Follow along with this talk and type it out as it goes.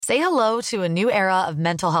Say hello to a new era of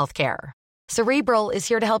mental health care. Cerebral is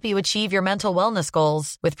here to help you achieve your mental wellness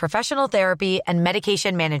goals with professional therapy and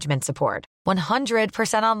medication management support.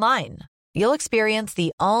 100% online. You'll experience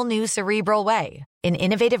the all-new Cerebral Way, an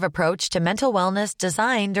innovative approach to mental wellness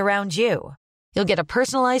designed around you. You'll get a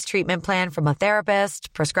personalized treatment plan from a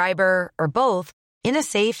therapist, prescriber, or both in a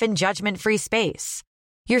safe and judgment-free space.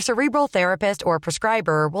 Your Cerebral therapist or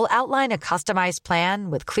prescriber will outline a customized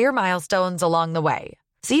plan with clear milestones along the way,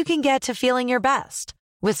 so you can get to feeling your best.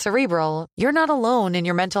 With Cerebral, you're not alone in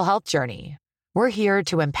your mental health journey. We're here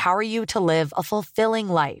to empower you to live a fulfilling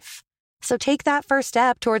life. So take that first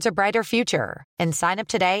step towards a brighter future and sign up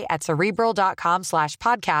today at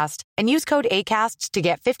Cerebral.com/podcast and use code ACAST to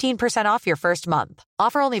get 15% off your first month.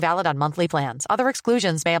 Offer only valid on monthly plans. Other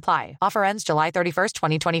exclusions may apply. Offer ends July 31st,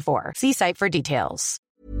 2024. See site for details.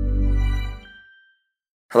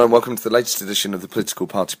 Hello and welcome to the latest edition of the Political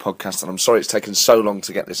Party Podcast, and I'm sorry it's taken so long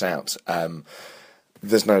to get this out.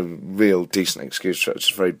 There's no real decent excuse for it.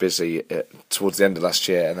 It's very busy towards the end of last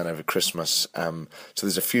year and then over Christmas. So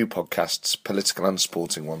there's a few podcasts, political and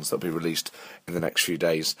sporting ones, that'll be released in the next few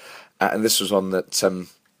days. And this was one that, I'm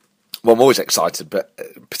always excited, but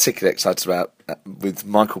particularly excited about with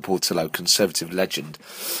Michael Portillo, Conservative legend.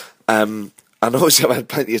 And obviously I've had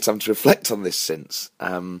plenty of time to reflect on this since.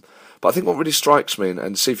 But I think what really strikes me,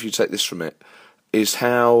 and see if you take this from it, is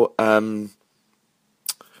how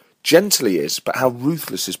gentle he is, but how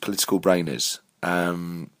ruthless his political brain is.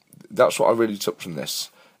 That's what I really took from this,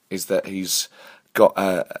 is that he's got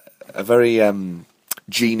a very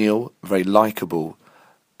genial, very likeable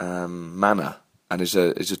manner, and is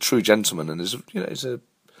a true gentleman, and is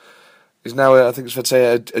now, I think it's fair to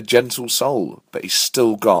say, a gentle soul, but he's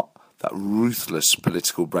still got that ruthless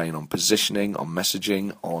political brain on positioning, on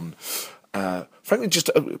messaging, on frankly just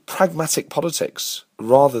pragmatic politics,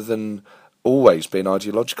 rather than always being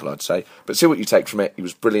ideological, I'd say. But see what you take from it. He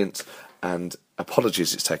was brilliant, and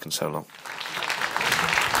apologies it's taken so long.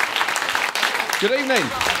 Good evening.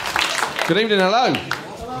 Good evening, hello.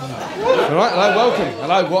 All right, hello, welcome.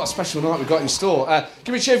 Hello, what a special night we've got in store.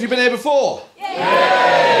 Give me a cheer if you've been here before.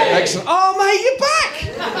 Yay! Excellent. Oh, mate, you're back.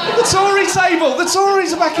 The Tory table. The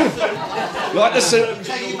Tories are back in. Like the suit.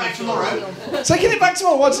 Taking it back tomorrow. Taking it back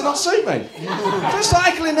tomorrow? Why does it not suit me? Don't start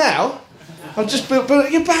heckling now. I'm just,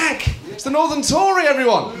 but you're back. It's the Northern Tory,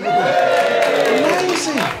 everyone.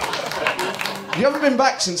 Amazing. You haven't been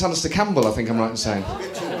back since Alistair Campbell, I think I'm right in saying.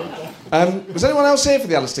 Was anyone else here for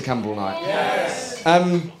the Alistair Campbell night? Yes.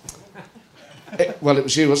 It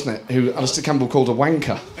was you, wasn't it, who Alistair Campbell called a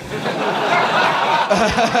wanker.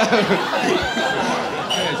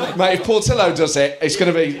 Mate, if Portillo does it, it's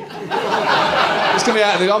going to be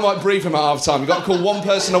out of the... I might brief him at half-time. You've got to call one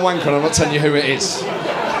person a wanker and I'm not telling you who it is.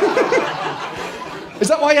 Is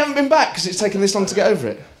that why you haven't been back? Because it's taken this long to get over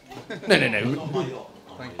it? No.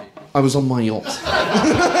 Thank you. I was on my yacht.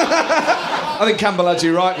 I think Campbell had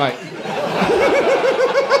you right, mate.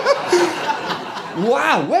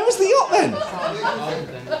 Wow, where was the yacht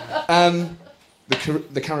then?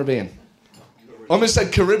 The Caribbean. I almost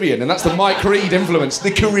said Caribbean, and that's the Mike Reed influence.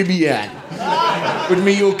 The Caribbean. With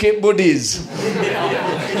me UKIP buddies.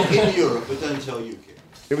 In Europe, but don't tell UKIP.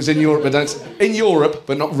 It was in Europe,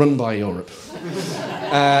 but not run by Europe.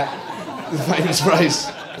 The famous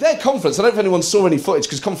phrase. Their conference, I don't know if anyone saw any footage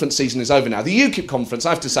because conference season is over now. The UKIP conference, I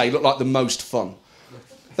have to say, looked like the most fun.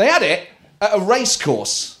 They had it at a race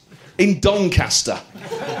course in Doncaster.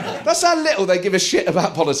 That's how little they give a shit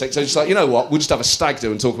about politics. They're just like, you know what, we'll just have a stag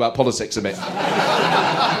do and talk about politics a bit.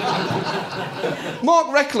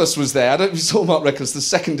 Mark Reckless was there. I don't know if you saw Mark Reckless, the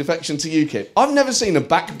second defection to UKIP. I've never seen a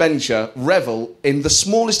backbencher revel in the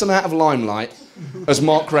smallest amount of limelight as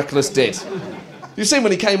Mark Reckless did. You've seen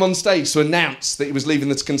when he came on stage to announce that he was leaving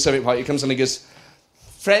the Conservative Party, he comes on and he goes,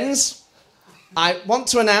 "Friends, I want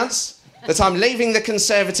to announce that I'm leaving the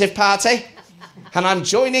Conservative Party and I'm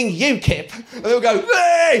joining UKIP." And they'll go,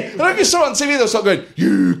 "Hey!" I don't know if you saw it on TV, they'll start going,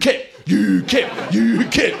 "UKIP, UKIP,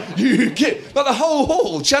 UKIP, UKIP." Like the whole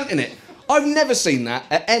hall chanting it. I've never seen that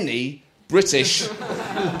at any British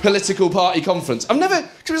political party conference. Because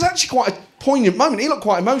it was actually quite a poignant moment. He looked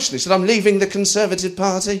quite emotional. He said, "I'm leaving the Conservative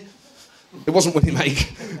Party." It wasn't Willie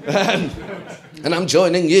Make. And I'm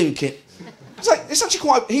joining UKIP. It's actually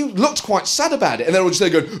quite... He looked quite sad about it. And they're all just there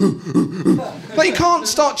going... Ooh, ooh, ooh. Like, you can't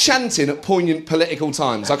start chanting at poignant political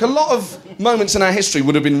times. Like, a lot of moments in our history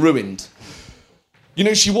would have been ruined. You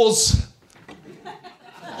know, she was...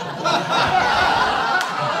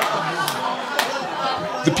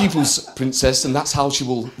 the people's princess, and that's how she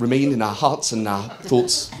will remain in our hearts and our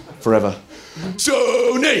thoughts forever.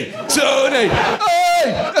 Tony! Tony!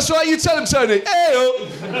 Hey! That's right, you tell him, Tony. Hey!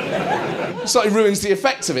 Slightly ruins the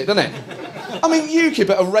effect of it, doesn't it? I mean, UKIP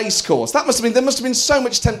at a race course. There must have been so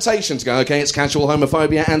much temptation to go, OK, it's casual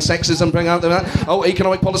homophobia and sexism, bring out that. Oh,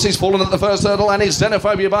 economic policy's fallen at the first hurdle and it's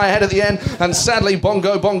xenophobia by a head at the end. And sadly,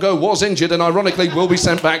 Bongo was injured and ironically will be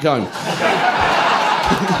sent back home.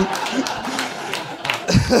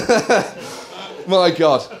 My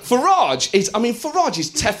God. Farage is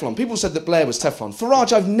Teflon. People said that Blair was Teflon.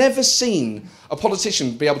 Farage, I've never seen a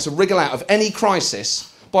politician be able to wriggle out of any crisis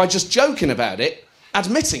by just joking about it,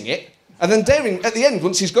 admitting it, and then daring, at the end,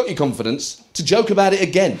 once he's got your confidence, to joke about it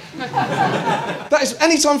again. That is,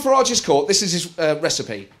 anytime Farage is caught, this is his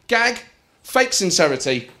recipe. Gag, fake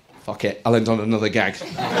sincerity, fuck it, I'll end on another gag.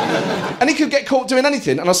 And he could get caught doing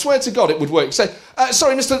anything, and I swear to God it would work. So,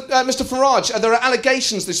 sorry, Mr. Farage, there are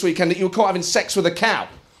allegations this weekend that you were caught having sex with a cow.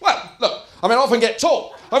 Well, look, I mean, I often get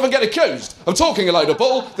accused of talking a load of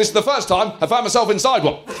bull. This is the first time I found myself inside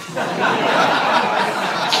one.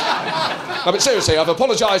 No, but seriously, I've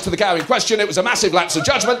apologised to the cow in question. It was a massive lapse of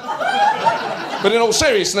judgment. But in all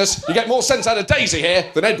seriousness, you get more sense out of Daisy here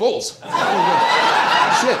than Ed Balls.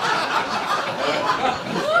 Shit.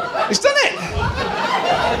 He's done it.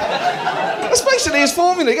 That's basically his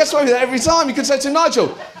formula. He gets away with it every time. You could say to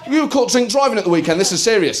Nigel, you were caught drink driving at the weekend. This is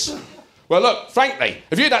serious. Well, look, frankly,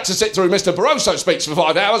 if you'd had to sit through Mr. Barroso speaks for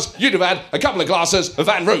 5 hours, you'd have had a couple of glasses of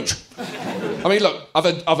Van Rouge. I mean, look,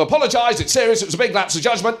 I've apologised. It's serious. It was a big lapse of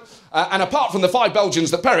judgment. And apart from the 5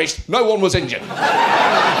 Belgians that perished, no one was injured.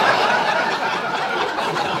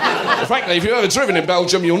 Frankly, if you've ever driven in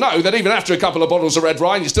Belgium, you'll know that even after a couple of bottles of red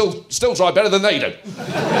wine, you still drive better than they do.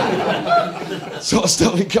 Sort of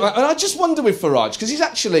stuff. And I just wonder with Farage, because he's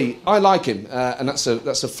actually, I like him, and that's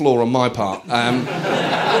a flaw on my part.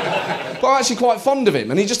 But I'm actually quite fond of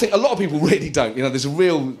him, and you just think a lot of people really don't. You know, there's a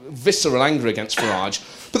real visceral anger against Farage.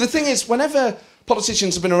 But the thing is, whenever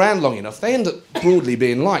politicians have been around long enough, they end up broadly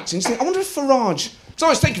being liked. And you think, I wonder if Farage... So I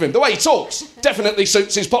always think of him, the way he talks definitely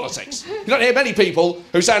suits his politics. You don't hear many people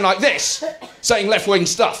who sound like this, saying left-wing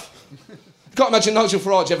stuff. You can't imagine Nigel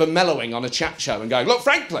Farage ever mellowing on a chat show and going, look,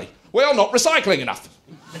 frankly, we are not recycling enough.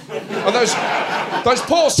 And those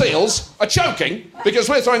poor seals are choking because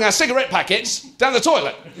we're throwing our cigarette packets down the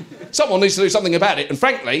toilet. Someone needs to do something about it. And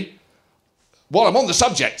frankly, while I'm on the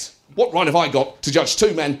subject, what right have I got to judge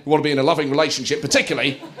 2 men who want to be in a loving relationship,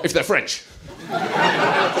 particularly if they're French?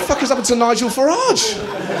 What the fuck has happened to Nigel Farage?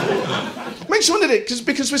 Makes you wonder it,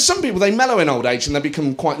 because with some people they mellow in old age and they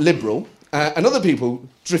become quite liberal, and other people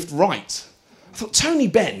drift right. I thought Tony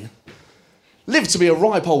Benn lived to be a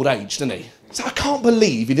ripe old age, didn't he? So I can't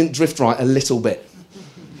believe he didn't drift right a little bit.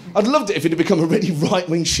 I'd loved it if he'd become a really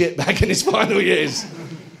right-wing shitbag in his final years.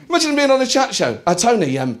 Imagine him being on a chat show.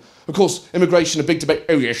 Tony, of course, immigration, a big debate.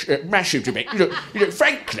 Oh, yes, massive debate. You know,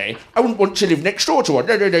 frankly, I wouldn't want to live next door to one.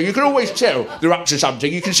 No. You can always tell they're up to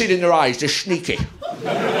something. You can see it in their eyes. They're sneaky. Fucking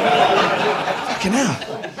hell.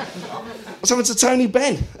 What's happened to Tony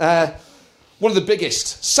Benn? One of the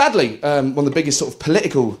biggest, sadly, one of the biggest sort of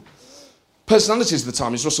political personalities of the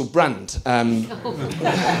time is Russell Brand.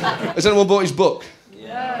 Has anyone bought his book?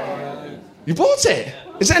 Yeah. You bought it?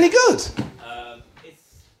 Is it any good?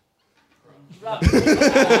 Basically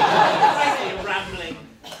a rambling,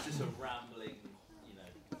 you know.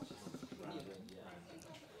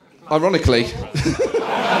 Ironically,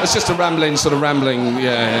 it's just a rambling,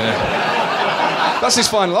 yeah. That's his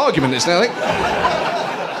final argument, isn't it, I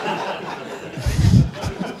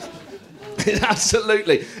think?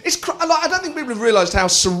 Absolutely. I don't think people have realised how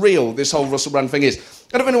surreal this whole Russell Brand thing is.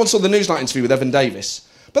 I don't know if anyone saw the Newsnight interview with Evan Davis,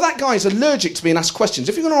 but that guy is allergic to being asked questions.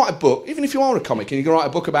 If you're going to write a book, even if you are a comic and you're going to write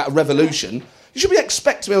a book about a revolution, you should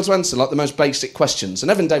expect to be able to answer like the most basic questions. And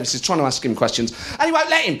Evan Davis is trying to ask him questions, and he won't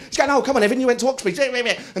let him. He's going, oh, come on, Evan, you went to Oxford,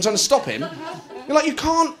 and trying to stop him. You're like, you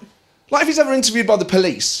can't... Like if he's ever interviewed by the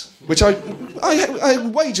police, which I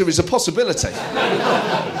wager is a possibility.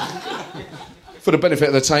 For the benefit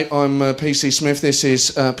of the tape, I'm PC Smith. This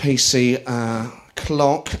is PC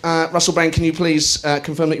Clock. Russell Brand, can you please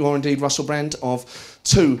confirm that you are indeed Russell Brand of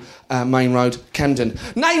 2 Main Road, Camden?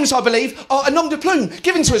 Names, I believe, are a nom de plume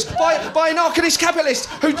given to us by an anarchist capitalist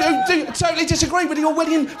who do totally disagree with the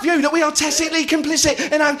Orwellian view that we are tacitly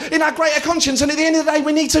complicit in our greater conscience, and at the end of the day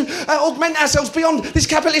we need to augment ourselves beyond this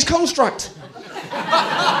capitalist construct.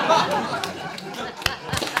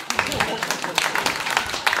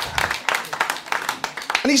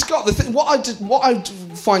 And he's got what I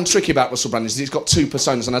find tricky about Russell Brand is he's got 2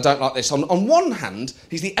 personas, and I don't like this. On one hand,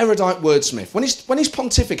 he's the erudite wordsmith. When he's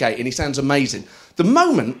pontificating, he sounds amazing. The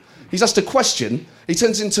moment he's asked a question, he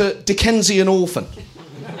turns into Dickensian orphan.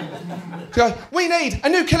 Go, we need a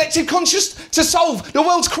new collective conscience to solve the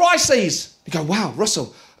world's crises. You go, wow,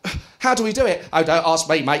 Russell, How do we do it? Oh, don't ask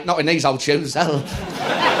me, mate, not in these old shoes. Oh.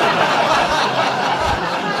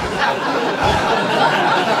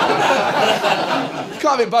 Can't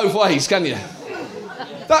have it both ways, can you?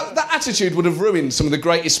 That attitude would have ruined some of the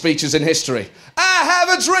greatest speeches in history. I have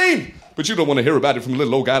a dream! But you don't want to hear about it from a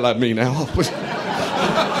little old guy like me now.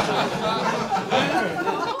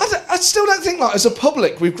 I still don't think, like, as a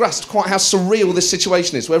public, we've grasped quite how surreal this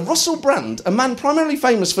situation is, where Russell Brand, a man primarily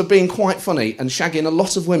famous for being quite funny and shagging a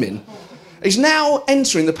lot of women, is now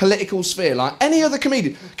entering the political sphere like any other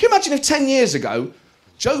comedian. Can you imagine if 10 years ago,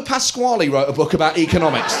 Joe Pasquale wrote a book about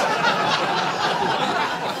economics?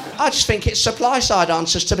 I just think it's supply-side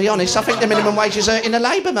answers, to be honest. I think the minimum wage is in the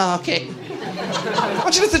labour market.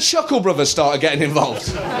 Imagine if the Chuckle Brothers started getting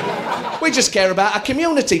involved. We just care about our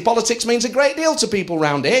community. Politics means a great deal to people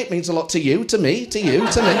round here. It means a lot to you, to me, to you,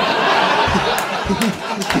 to me.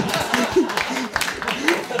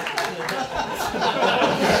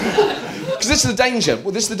 Because this is the danger.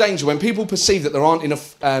 Well, this is the danger. When people perceive that there aren't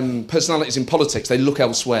enough personalities in politics, they look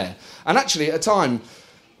elsewhere. And actually, at a time...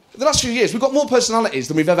 The last few years, we've got more personalities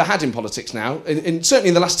than we've ever had in politics now. Certainly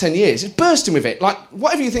in the last 10 years. It's bursting with it. Like,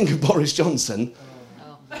 whatever you think of Boris Johnson...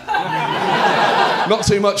 Not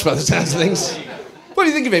too much by the sounds of things. What do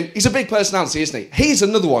you think of him? He's a big personality, isn't he? He's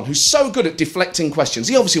another one who's so good at deflecting questions.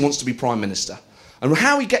 He obviously wants to be Prime Minister. And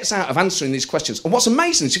how he gets out of answering these questions. And what's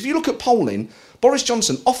amazing is if you look at polling, Boris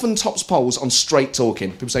Johnson often tops polls on straight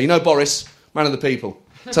talking. People say, you know, Boris, man of the people.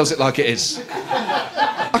 Tells it like it is.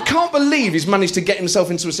 I can't believe he's managed to get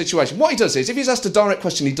himself into a situation. What he does is, if he's asked a direct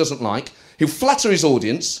question he doesn't like, he'll flatter his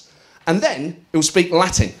audience, and then he'll speak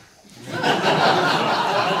Latin.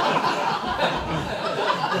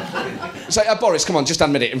 Say, Boris, come on, just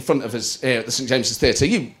admit it in front of us here at the St James's Theatre.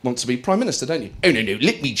 You want to be Prime Minister, don't you? Oh, no,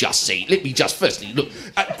 let me just say, firstly, look,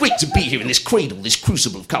 great to be here in this cradle, this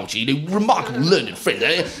crucible of culture, remarkable learned friend.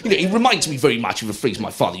 He reminds me very much of a phrase my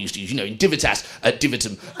father used to use, in divitas,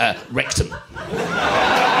 divitum, rectum.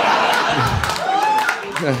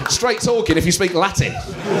 Straight talking if you speak Latin.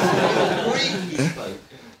 Greek he spoke.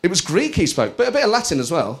 It was Greek he spoke, but a bit of Latin as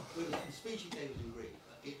well. The speech he gave was in Greek.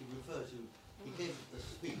 It referred to, he gave the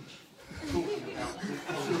speech talking about...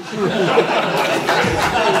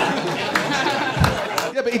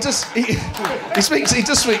 Yeah, but he does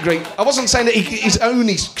speak Greek. I wasn't saying that he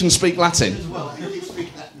only can speak Latin. Well, he did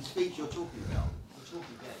speak that the speech you're talking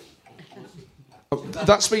about.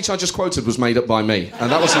 That speech I just quoted was made up by me,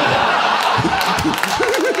 and that wasn't...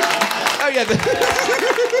 Oh, yeah.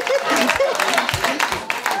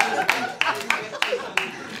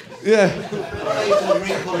 Yeah.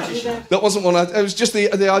 That wasn't one. It was just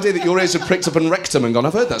the idea that your ears had pricked up and rectum and gone,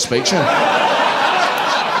 I've heard that speech, yeah.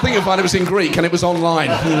 I think you'll find it was in Greek and it was online.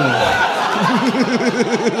 Can you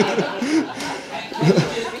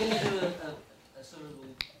do a sort of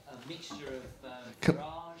a mixture of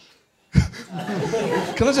Farage?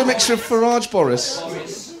 Can I do a mixture of Farage, Boris?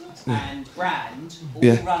 Boris and Brand all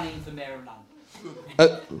Yeah. running for Mayor of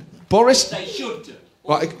London. Boris... They should do.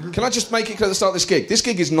 Right, can I just make it clear at the start of this gig? This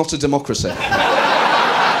gig is not a democracy.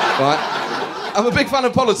 Right? I'm a big fan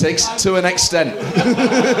of politics to an extent.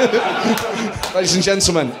 Ladies and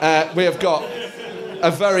gentlemen, we have got a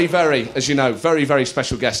very, very, as you know, very, very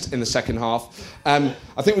special guest in the second half. I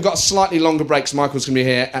think we've got a slightly longer break, so Michael's going to be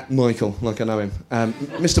here at... Michael, like I know him.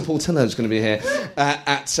 Mr. Portillo is going to be here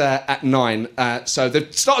at 9. So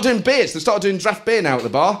they've started doing beers. They've started doing draft beer now at the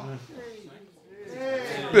bar.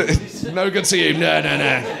 No good to you. No.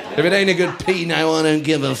 If it ain't a good pee now, I don't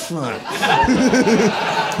give a fuck.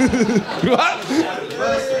 What?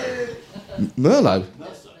 Merlot?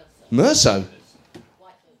 Merceau?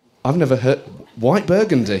 I've never heard... White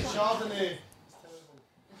Burgundy?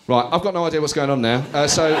 Right, I've got no idea what's going on now.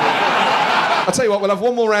 So, I'll tell you what, we'll have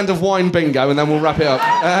one more round of wine bingo and then we'll wrap it up.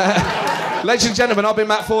 Ladies and gentlemen, I've been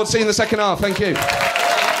Matt Ford. See you in the second half. Thank you.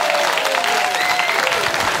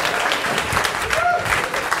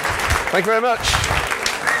 Thank you very much.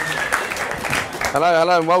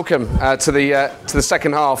 Hello, and welcome to the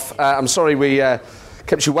second half. I'm sorry we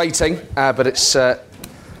kept you waiting, but it's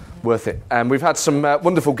worth it. We've had some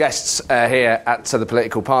wonderful guests here at the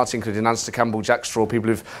political party, including Alistair Campbell, Jack Straw, people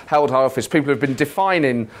who've held high office, people who've been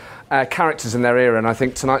defining characters in their era, and I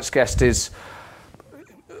think tonight's guest is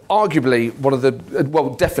arguably one of the,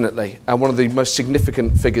 definitely one of the most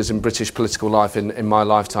significant figures in British political life in my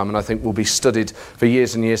lifetime, and I think will be studied for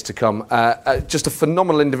years and years to come. Just a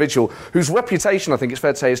phenomenal individual whose reputation, I think it's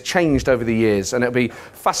fair to say, has changed over the years, and it'll be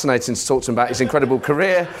fascinating to talk to him about his incredible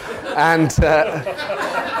career. And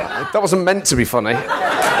that wasn't meant to be funny.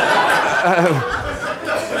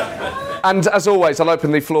 And as always, I'll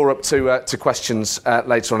open the floor up to questions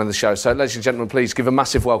later on in the show. So, ladies and gentlemen, please give a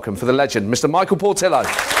massive welcome for the legend, Mr. Michael Portillo.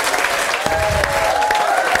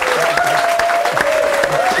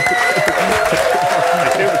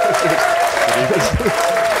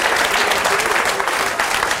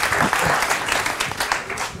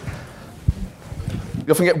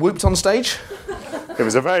 You often get whooped on stage? It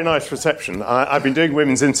was a very nice reception. I've been doing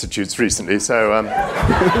women's institutes recently, so I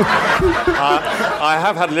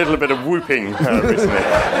have had a little bit of whooping recently.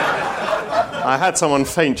 I had someone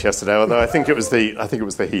faint yesterday, although I think it was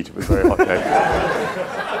the heat. It was a very hot day.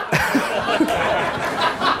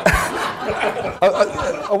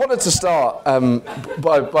 I wanted to start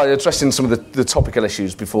by addressing some of the topical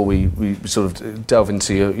issues before we sort of delve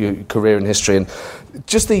into your career and history, and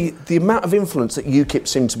just the amount of influence that UKIP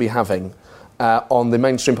seem to be having on the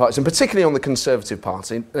mainstream parties, and particularly on the Conservative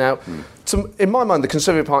Party. Now, in my mind, the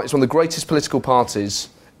Conservative Party is one of the greatest political parties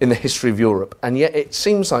in the history of Europe, and yet it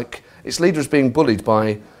seems like its leader is being bullied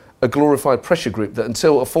by a glorified pressure group that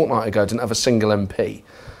until a fortnight ago didn't have a single MP.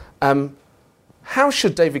 How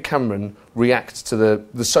should David Cameron react to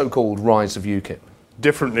the so-called rise of UKIP?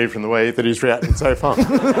 Differently from the way that he's reacted so far.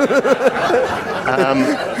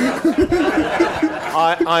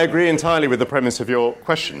 I agree entirely with the premise of your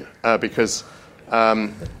question, because,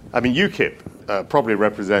 UKIP probably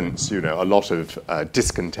represents, a lot of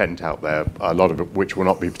discontent out there, a lot of it which will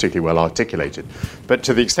not be particularly well articulated. But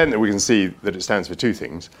to the extent that we can see that it stands for two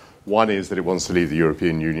things. One is that it wants to leave the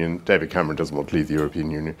European Union. David Cameron doesn't want to leave the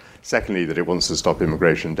European Union. Secondly, that it wants to stop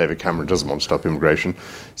immigration. David Cameron doesn't want to stop immigration.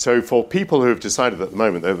 So for people who have decided at the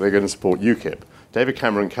moment that they're going to support UKIP, David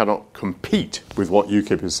Cameron cannot compete with what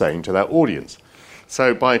UKIP is saying to their audience.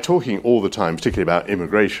 So by talking all the time, particularly about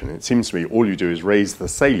immigration, it seems to me all you do is raise the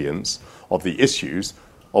salience of the issues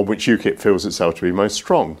on which UKIP feels itself to be most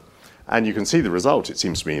strong. And you can see the result, it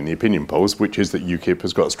seems to me, in the opinion polls, which is that UKIP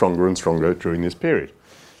has got stronger and stronger during this period.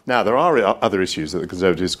 Now, there are other issues that the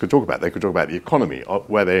Conservatives could talk about. They could talk about the economy,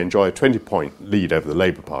 where they enjoy a 20-point lead over the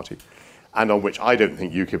Labour Party, and on which I don't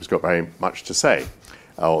think UKIP has got very much to say,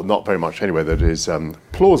 or not very much anyway that is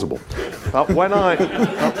plausible. But when I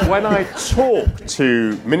talk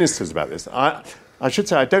to ministers about this, I should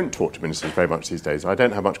say I don't talk to ministers very much these days. I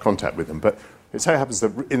don't have much contact with them, but it so happens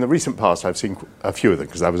that in the recent past I've seen a few of them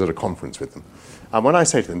because I was at a conference with them. And when I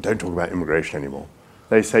say to them, don't talk about immigration anymore,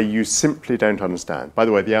 they say, you simply don't understand. By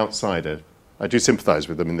the way, the outsider, I do sympathise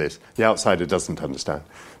with them in this, the outsider doesn't understand.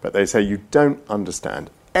 But they say, you don't understand.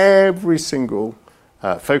 Every single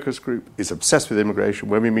focus group is obsessed with immigration.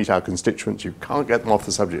 When we meet our constituents, you can't get them off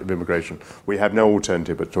the subject of immigration. We have no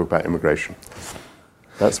alternative but to talk about immigration.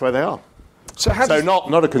 That's where they are. So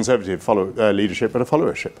not a Conservative leadership, but a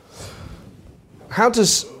followership. How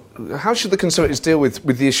should the Conservatives deal with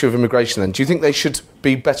the issue of immigration then? Do you think they should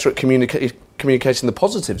be better at communicating the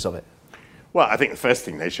positives of it? Well, I think the first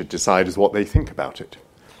thing they should decide is what they think about it.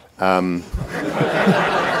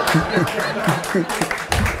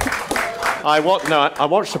 I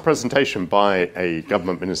watched a presentation by a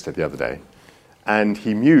government minister the other day, and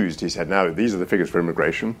he mused. He said, now, these are the figures for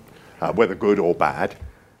immigration, whether good or bad.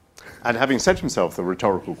 And having sent himself the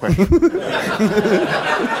rhetorical question,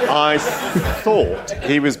 I thought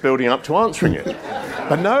he was building up to answering it.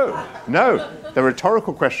 But no. The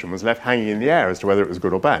rhetorical question was left hanging in the air as to whether it was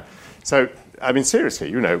good or bad. So, I mean,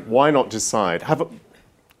 seriously, why not decide, have a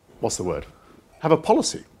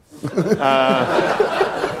policy.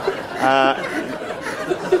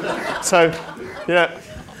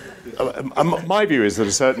 My view is that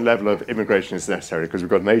a certain level of immigration is necessary because we've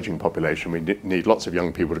got an ageing population. We need lots of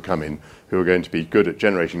young people to come in who are going to be good at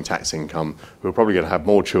generating tax income, who are probably going to have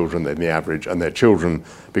more children than the average, and their children,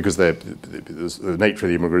 because the nature of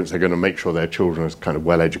the immigrants, they're going to make sure their children are kind of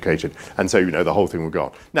well educated. And so, the whole thing will go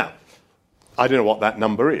on. Now, I don't know what that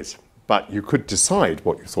number is, but you could decide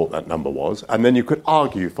what you thought that number was, and then you could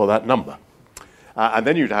argue for that number. And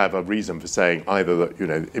then you'd have a reason for saying either that,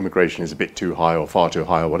 immigration is a bit too high or far too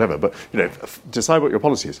high or whatever, but, decide what your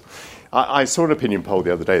policy is. I saw an opinion poll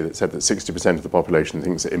the other day that said that 60% of the population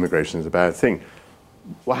thinks that immigration is a bad thing.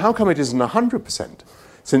 Well, how come it isn't 100%?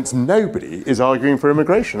 Since nobody is arguing for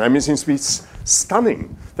immigration. I mean, it seems to be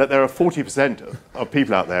stunning that there are 40% of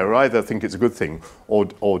people out there who either think it's a good thing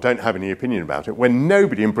or don't have any opinion about it, when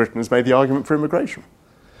nobody in Britain has made the argument for immigration.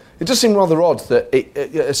 It does seem rather odd that,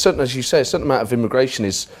 a certain amount of immigration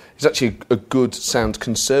is actually a good, sound,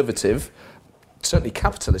 conservative, certainly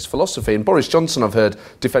capitalist philosophy. And Boris Johnson, I've heard,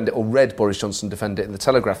 defend it, or read Boris Johnson defend it in the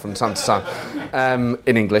Telegraph from time to time,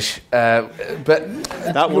 in English. But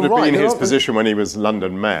that would have been his position when he was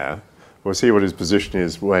London mayor. We'll see what his position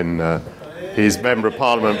is when He's Member of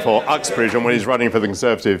Parliament for Uxbridge, and when he's running for the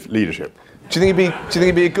Conservative leadership. Do you think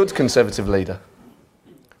he'd be a good Conservative leader?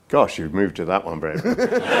 Gosh, you've moved to that one, Brave.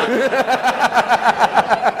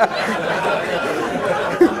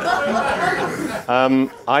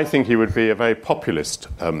 I think he would be a very populist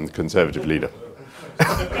Conservative leader. Do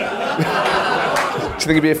you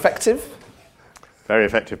think he'd be effective? Very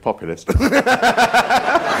effective populist. Is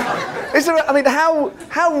there? I mean,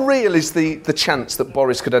 how real is the chance that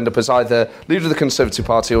Boris could end up as either leader of the Conservative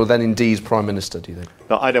Party or then indeed Prime Minister, do you think?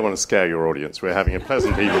 No, I don't want to scare your audience. We're having a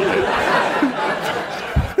pleasant evening here.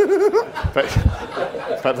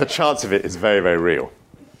 but the chance of it is very, very real.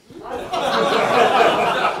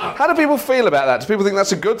 How do people feel about that? Do people think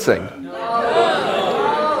that's a good thing?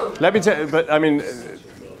 Let me tell you, but I mean,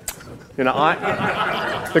 you know,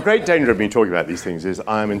 the great danger of me talking about these things is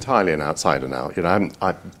I am entirely an outsider now. You know,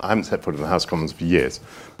 I haven't set foot in the House of Commons for years.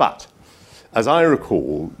 But as I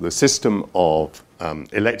recall, the system of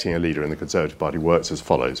electing a leader in the Conservative Party works as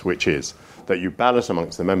follows, which is that you ballot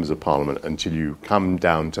amongst the members of Parliament until you come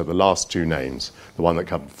down to the last two names, the one that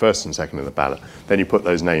comes first and second in the ballot. Then you put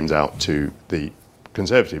those names out to the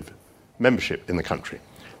Conservative membership in the country.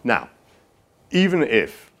 Now, even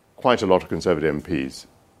if quite a lot of Conservative MPs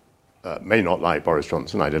may not like Boris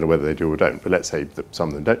Johnson, I don't know whether they do or don't, but let's say that some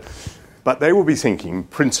of them don't, but they will be thinking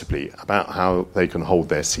principally about how they can hold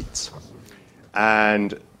their seats.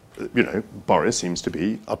 And, you know, Boris seems to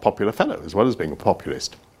be a popular fellow as well as being a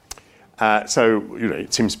populist. So, you know,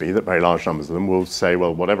 it seems to me that very large numbers of them will say,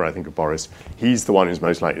 well, whatever I think of Boris, he's the one who's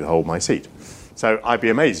most likely to hold my seat. So I'd be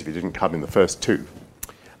amazed if he didn't come in the first two.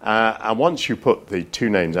 And once you put the two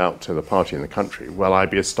names out to the party in the country, well, I'd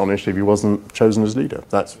be astonished if he wasn't chosen as leader.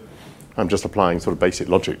 I'm just applying sort of basic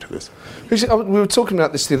logic to this. We were talking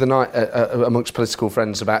about this the other night amongst political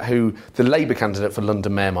friends about who the Labour candidate for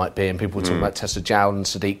London Mayor might be, and people were talking about Tessa Jowell,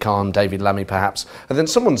 Sadiq Khan, David Lammy perhaps, and then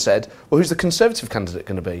someone said, well, who's the Conservative candidate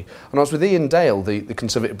going to be? And I was with Ian Dale, the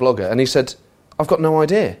Conservative blogger, and he said, I've got no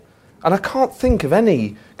idea. And I can't think of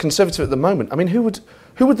any Conservative at the moment. I mean, who would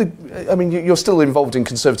you're still involved in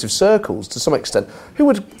Conservative circles to some extent. Who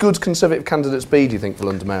would good Conservative candidates be, do you think, for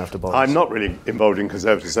London Mayor after Boris? I'm not really involved in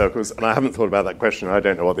Conservative circles, and I haven't thought about that question, and I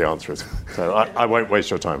don't know what the answer is. So I won't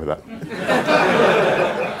waste your time with that.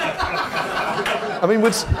 I mean,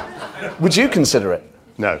 would you consider it?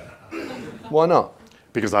 No. Why not?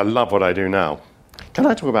 Because I love what I do now. Can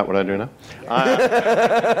I talk about what I do now?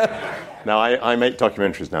 No, I make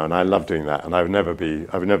documentaries now, and I love doing that, and I would never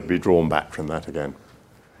be drawn back from that again.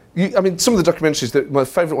 Some of the documentaries, my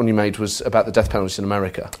favourite one you made was about the death penalty in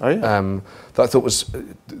America. Oh, yeah? That I thought was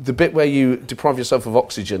the bit where you deprive yourself of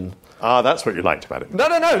oxygen. Ah, that's what you liked about it. No.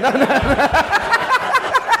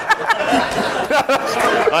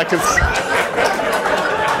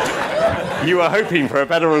 You were hoping for a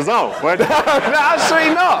better result, weren't you? No,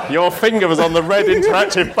 absolutely not. Your finger was on the red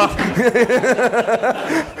interactive button.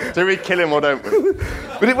 Do we kill him or don't we?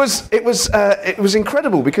 But it was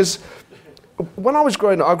incredible because when I was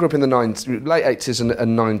growing up, I grew up in the late 80s and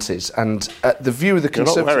 90s, and the view of the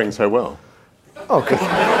Conservative... You're not wearing so well. Oh, good.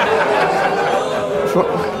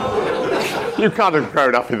 You can't have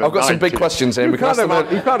grown up in the 90s. I've got some big questions here. You can't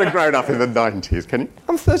have grown up in the 90s, can you?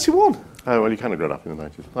 I'm 31. Oh, well, you kind of grown up in the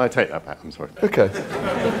 90s. I take that back, I'm sorry. OK.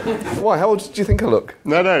 Why? How old do you think I look?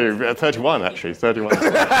 No, 31, actually. 31.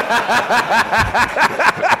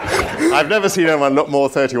 I've never seen anyone look more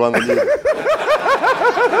 31 than you.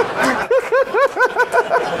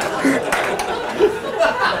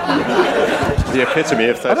 The epitome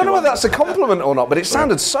of 31. I don't know whether that's a compliment or not, but it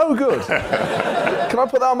sounded so good. Can I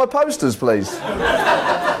put that on my posters, please?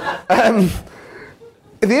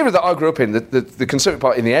 In the era that I grew up in, the Conservative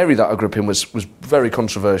Party in the area that I grew up in was very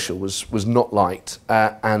controversial, was not liked,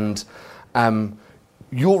 and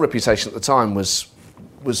your reputation at the time was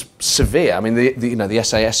severe. I mean, the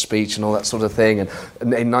SAS speech and all that sort of thing, and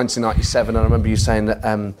in 1997, I remember you saying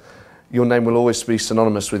that your name will always be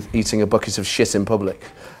synonymous with eating a bucket of shit in public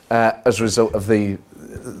as a result of the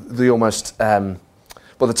almost the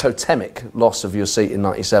totemic loss of your seat in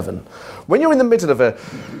 97. When you're in the middle of a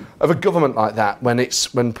government like that, when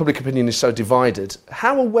public opinion is so divided,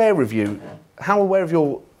 how aware of your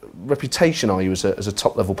reputation are you as a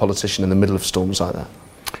top-level politician in the middle of storms like that?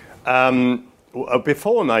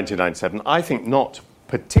 Before 1997, I think not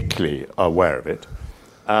particularly aware of it.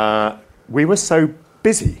 We were so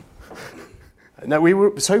busy. No, we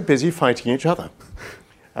were so busy fighting each other.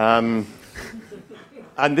 And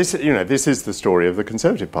this is the story of the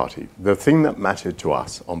Conservative Party. The thing that mattered to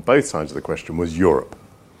us on both sides of the question was Europe.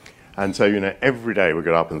 And so, every day we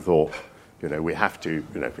got up and thought, we have to,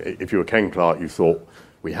 if you were Ken Clarke, you thought,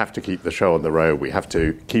 We have to keep the show on the road. We have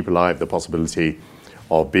to keep alive the possibility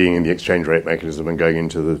of being in the exchange rate mechanism and going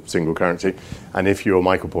into the single currency. And if you're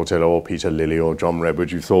Michael Portillo or Peter Lilly or John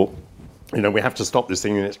Redwood, you thought, we have to stop this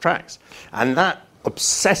thing in its tracks. And that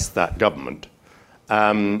obsessed that government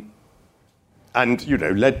and,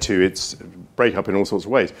 led to its breakup in all sorts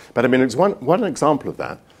of ways. But, it's one example of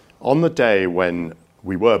that. On the day when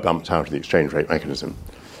we were bumped out of the exchange rate mechanism,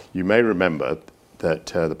 you may remember that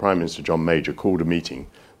the Prime Minister, John Major, called a meeting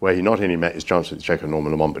where he not only met his Chancellor of the Exchequer,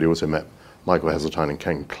 Norman Lamont, but he also met Michael Heseltine and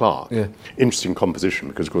Ken Clarke. Yeah. Interesting composition,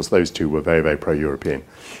 because, of course, those two were very, very pro-European.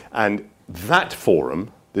 And that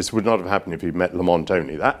forum, this would not have happened if he'd met Lamont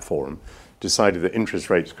only, that forum decided that interest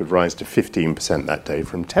rates could rise to 15% that day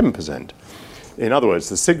from 10%. In other words,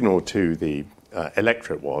 the signal to the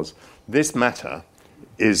electorate was, this matter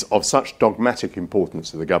is of such dogmatic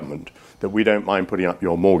importance to the government that we don't mind putting up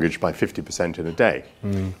your mortgage by 50% in a day.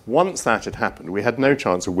 Once that had happened, we had no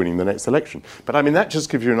chance of winning the next election. But that just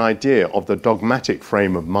gives you an idea of the dogmatic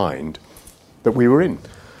frame of mind that we were in.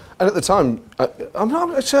 And at the time,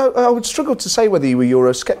 I would struggle to say whether you were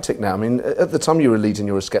Eurosceptic now. At the time you were a leading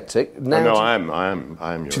Eurosceptic. Now, no, I am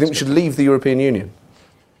Eurosceptic. Do you think we should leave the European Union?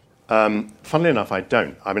 Funnily enough, I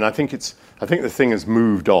don't. I think the thing has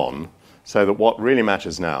moved on, so that what really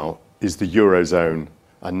matters now is the Eurozone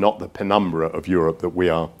and not the penumbra of Europe that we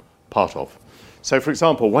are part of. So, for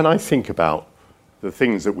example, when I think about the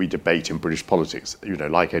things that we debate in British politics,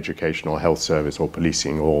 like education or health service or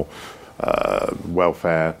policing or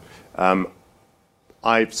welfare,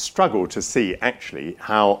 I've struggled to see actually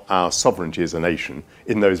how our sovereignty as a nation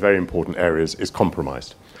in those very important areas is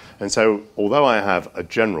compromised. And so, although I have a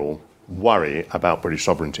general worry about British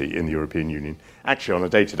sovereignty in the European Union, actually on a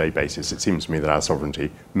day-to-day basis, it seems to me that our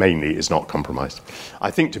sovereignty mainly is not compromised.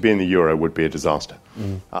 I think to be in the euro would be a disaster.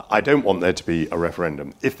 I don't want there to be a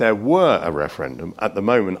referendum. If there were a referendum, at the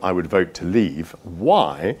moment I would vote to leave.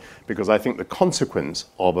 Why? Because I think the consequence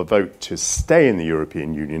of a vote to stay in the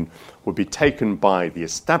European Union would be taken by the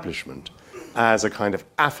establishment as a kind of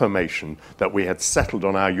affirmation that we had settled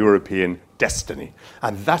on our European destiny.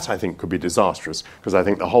 And that, I think, could be disastrous, because I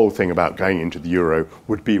think the whole thing about going into the euro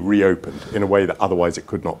would be reopened in a way that otherwise it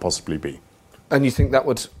could not possibly be. And you think that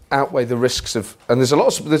would outweigh the risks of... And there's a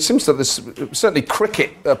lot of... There seems that there's certainly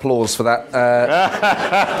cricket applause for that,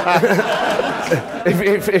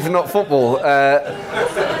 if not football.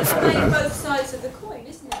 Both sides of the coin,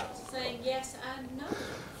 isn't it? Saying yes and no.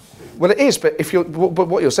 Well, it is, but but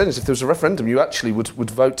what you're saying is, if there was a referendum, you actually would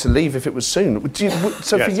vote to leave if it was soon. Yes,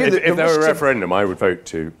 for you, if there were a referendum, I would vote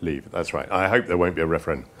to leave. That's right. I hope there won't be a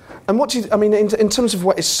referendum. And what do you... in terms of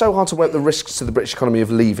what it's so hard to weigh up the risks to the British economy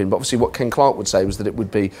of leaving, but obviously what Ken Clarke would say was that it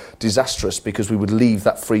would be disastrous because we would leave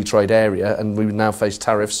that free trade area and we would now face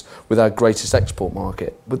tariffs with our greatest export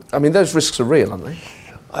market. But, those risks are real, aren't they?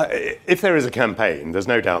 If there is a campaign, there's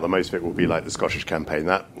no doubt that most of it will be like the Scottish campaign.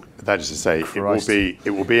 That is to say,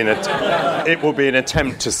 it will be an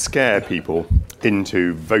attempt to scare people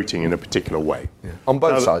into voting in a particular way. Yeah. On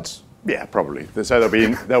both sides. Yeah, probably. So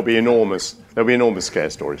there'll be enormous scare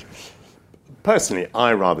stories. Personally,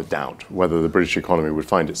 I rather doubt whether the British economy would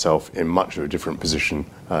find itself in much of a different position,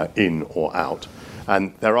 in or out.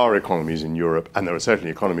 And there are economies in Europe, and there are certainly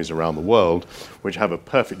economies around the world, which have a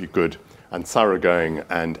perfectly good and thoroughgoing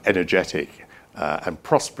and energetic and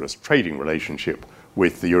prosperous trading relationship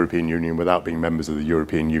with the European Union without being members of the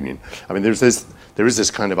European Union. There is this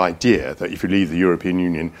kind of idea that if you leave the European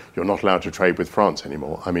Union, you're not allowed to trade with France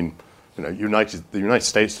anymore. The United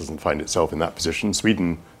States doesn't find itself in that position.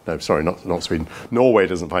 Not Sweden. Norway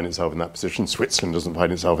doesn't find itself in that position. Switzerland doesn't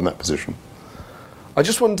find itself in that position. I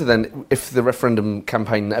just wonder then, if the referendum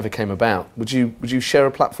campaign ever came about, would you share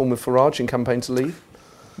a platform with Farage in campaign to leave?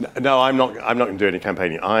 No, I'm not going to do any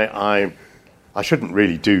campaigning. I shouldn't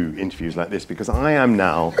really do interviews like this because I am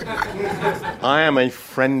a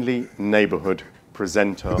friendly neighbourhood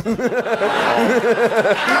presenter of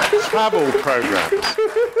travel programmes.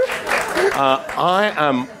 I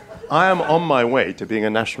am on my way to being a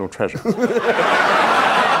national treasure.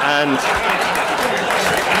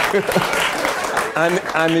 And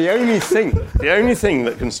the only thing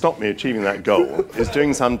that can stop me achieving that goal is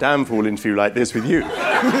doing some damn fool interview like this with you.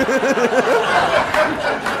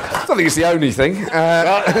 I don't think it's the only thing.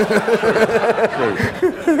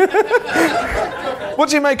 What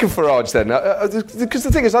do you make of Farage then? Because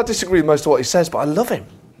the thing is, I disagree with most of what he says, but I love him.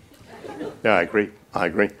 Yeah, I agree.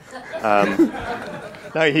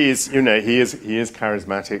 No, he is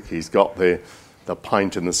charismatic. He's got the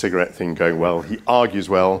pint and the cigarette thing going well. He argues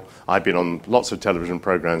well. I've been on lots of television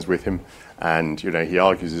programmes with him, and he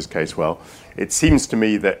argues his case well. it seems to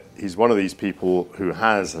me that he's one of these people who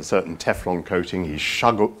has a certain Teflon coating. He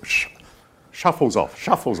shuffles off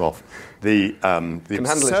the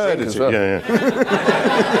absurdity. Well.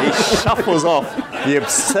 He shuffles off the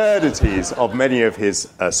absurdities of many of his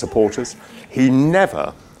supporters. He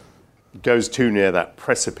never goes too near that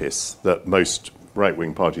precipice that most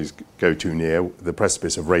right-wing parties go too near, the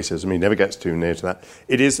precipice of racism. He never gets too near to that.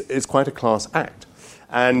 It's quite a class act.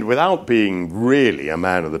 And without being really a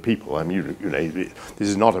man of the people, I mean, you know, this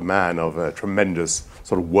is not a man of a tremendous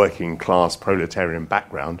sort of working class proletarian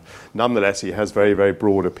background. Nonetheless, he has very, very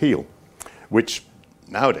broad appeal, which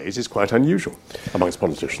nowadays is quite unusual amongst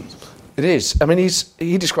politicians. It is. I mean,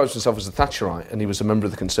 he describes himself as a Thatcherite, and he was a member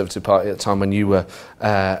of the Conservative Party at the time when you were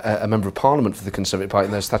a member of Parliament for the Conservative Party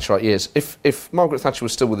in those Thatcherite years. If Margaret Thatcher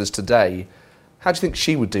was still with us today, how do you think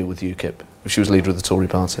she would deal with UKIP if she was leader of the Tory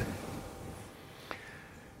party?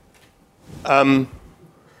 I'll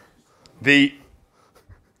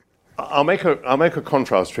make a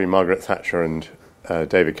contrast between Margaret Thatcher and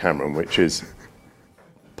David Cameron, which is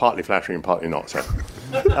partly flattering and partly not so.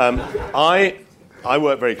 I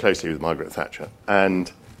work very closely with Margaret Thatcher,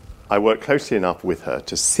 and I work closely enough with her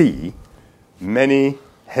to see many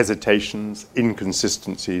hesitations,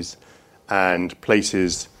 inconsistencies, and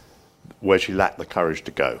places where she lacked the courage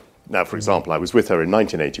to go. Now, for example, I was with her in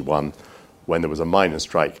 1981 when there was a miners'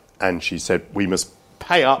 strike, and she said, we must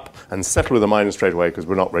pay up and settle with the miners straight away because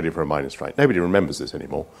we're not ready for a miners' strike. Nobody remembers this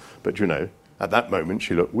anymore, but, you know, at that moment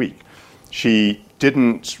she looked weak. She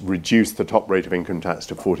didn't reduce the top rate of income tax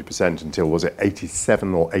to 40% until, was it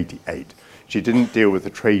 87 or 88? She didn't deal with the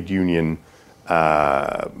trade union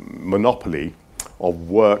monopoly of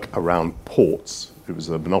work around ports. It was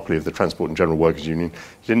a monopoly of the Transport and General Workers Union.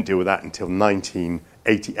 She didn't deal with that until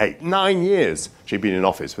 1988. 9 years she'd been in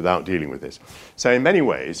office without dealing with this. So in many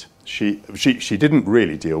ways, she didn't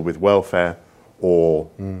really deal with welfare or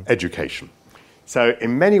education. So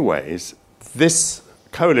in many ways, this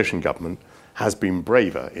coalition government has been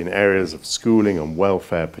braver in areas of schooling and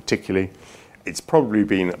welfare particularly. It's probably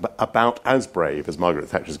been about as brave as Margaret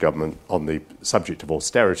Thatcher's government on the subject of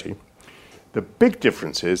austerity. The big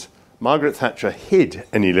difference is Margaret Thatcher hid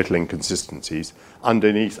any little inconsistencies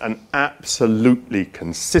underneath an absolutely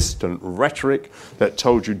consistent rhetoric that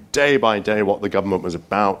told you day by day what the government was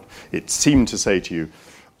about. It seemed to say to you,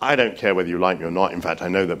 I don't care whether you like me or not. In fact, I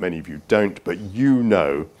know that many of you don't, but you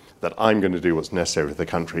know that I'm going to do what's necessary for the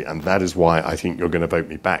country, and that is why I think you're going to vote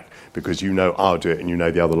me back, because you know I'll do it and you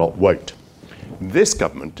know the other lot won't. This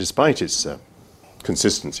government, despite its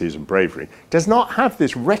consistencies and bravery, does not have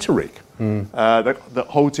this rhetoric that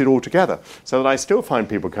holds it all together. So that I still find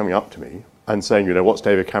people coming up to me and saying, you know, what's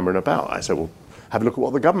David Cameron about? I say, well, have a look at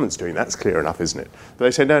what the government's doing. That's clear enough, isn't it? But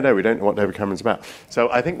they say, no, we don't know what David Cameron's about.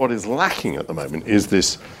 So I think what is lacking at the moment is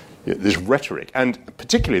this rhetoric, and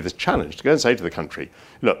particularly this challenge to go and say to the country,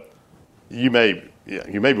 look, you may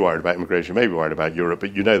be worried about immigration, you may be worried about Europe,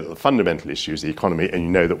 but you know that the fundamental issue is the economy, and you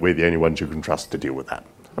know that we're the only ones you can trust to deal with that.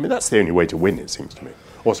 I mean, that's the only way to win, it seems to me.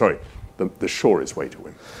 Or, sorry, the surest way to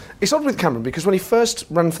win. It's odd with Cameron because when he first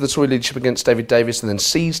ran for the Tory leadership against David Davis and then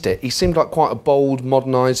seized it, he seemed like quite a bold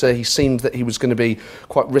moderniser. He seemed that he was going to be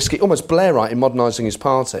quite risky, almost Blairite in modernising his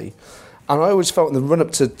party. And I always felt in the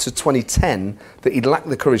run-up to 2010 that he'd lacked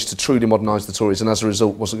the courage to truly modernise the Tories and as a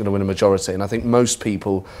result wasn't going to win a majority. And I think most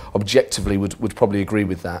people objectively would probably agree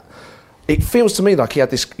with that. It feels to me like he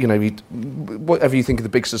had this, you know, whatever you think of the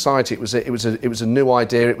big society, it was a new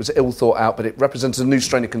idea, it was ill thought out, but it represented a new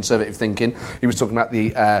strain of conservative thinking. He was talking about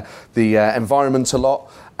the environment a lot.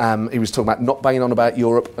 He was talking about not banging on about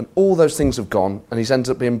Europe, and all those things have gone, and he's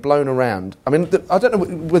ended up being blown around. I mean, I don't know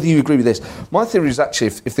whether you agree with this. My theory is actually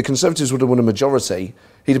if the Conservatives would have won a majority,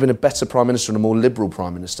 he'd have been a better Prime Minister and a more liberal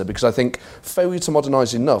Prime Minister, because I think failure to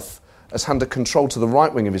modernise enough has handed control to the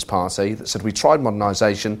right wing of his party that said, we tried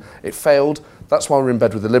modernisation, it failed, that's why we're in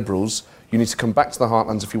bed with the Liberals. You need to come back to the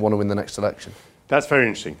heartlands if you want to win the next election. That's very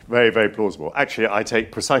interesting, very, very plausible. Actually, I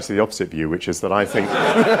take precisely the opposite view, which is that I think...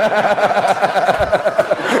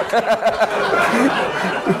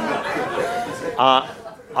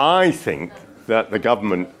 I think that the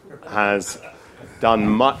government has done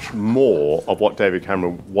much more of what David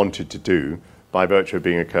Cameron wanted to do by virtue of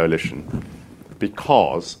being a coalition,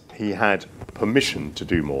 because he had permission to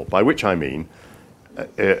do more, by which I mean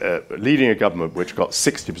leading a government which got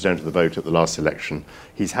 60% of the vote at the last election.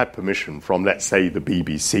 He's had permission from, let's say, the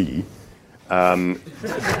BBC,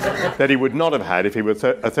 that he would not have had if he were a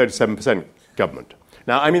 37% government.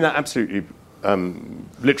 Now, I mean that absolutely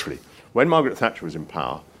literally. When Margaret Thatcher was in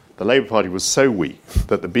power, the Labour Party was so weak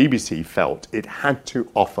that the BBC felt it had to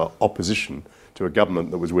offer opposition to to a government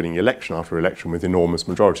that was winning election after election with enormous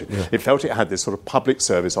majority. Yeah. It felt it had this sort of public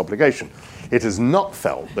service obligation. It has not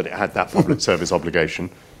felt that it had that public service obligation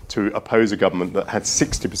to oppose a government that had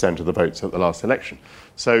 60% of the votes at the last election.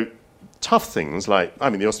 So tough things like,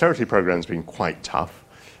 the austerity programme's been quite tough.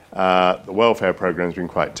 The welfare programme's been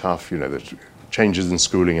quite tough. The changes in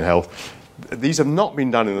schooling and health. These have not been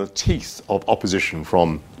done in the teeth of opposition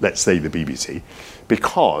from, let's say, the BBC,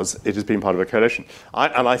 because it has been part of a coalition.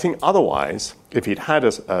 I think otherwise, if he'd had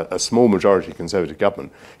a small majority Conservative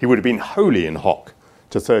government, he would have been wholly in hock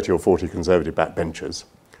to 30 or 40 Conservative backbenchers,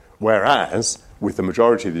 whereas with the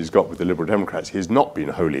majority that he's got with the Liberal Democrats, he's not been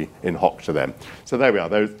wholly in hock to them. So there we are.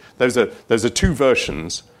 Those are two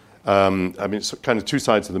versions. It's kind of two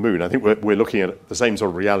sides of the moon. I think we're looking at the same sort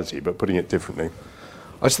of reality, but putting it differently.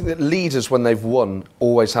 I just think that leaders, when they've won,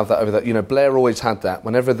 always have that over that. Blair always had that.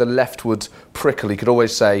 Whenever the left would prickle, he could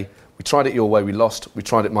always say, we tried it your way, we lost. We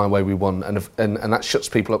tried it my way, we won. And that shuts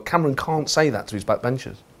people up. Cameron can't say that to his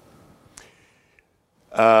backbenchers.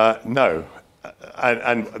 No.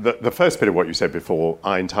 And the first bit of what you said before,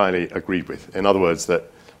 I entirely agreed with. In other words,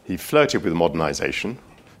 that he flirted with modernisation.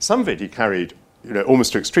 Some of it he carried,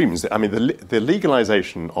 almost to extremes. The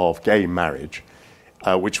legalisation of gay marriage,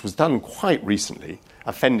 which was done quite recently,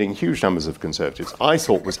 offending huge numbers of Conservatives, I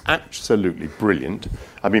thought was absolutely brilliant.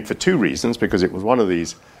 For two reasons, because it was one of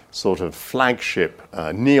these sort of flagship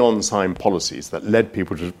neon sign policies that led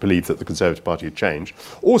people to believe that the Conservative Party had changed.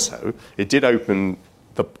 Also, it did open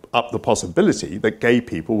up the possibility that gay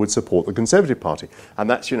people would support the Conservative Party. And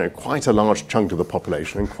that's, quite a large chunk of the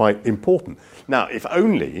population and quite important. Now, if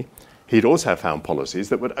only he'd also found policies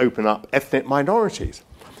that would open up ethnic minorities,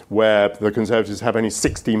 where the Conservatives have only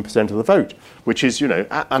 16% of the vote, which is,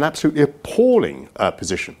 an absolutely appalling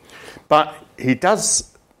position. But he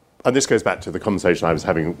does, and this goes back to the conversation I was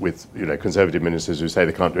having with, Conservative ministers who say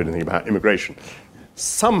they can't do anything about immigration.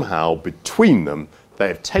 Somehow, between them, they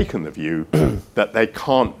have taken the view that they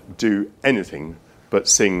can't do anything but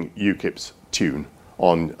sing UKIP's tune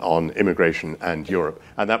on immigration and Europe.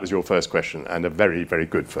 And that was your first question, and a very, very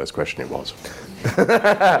good first question it was.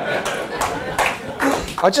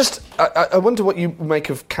 I wonder what you make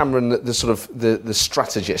of Cameron, the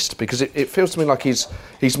strategist, because it feels to me like he's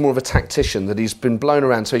more of a tactician, that he's been blown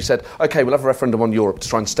around. So he said, OK, we'll have a referendum on Europe to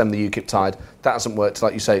try and stem the UKIP tide. That hasn't worked.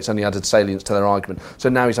 Like you say, it's only added salience to their argument. So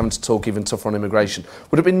now he's having to talk even tougher on immigration.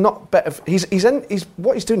 Would it be not better...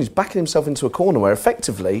 what he's doing is backing himself into a corner where,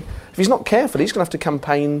 effectively, if he's not careful, he's going to have to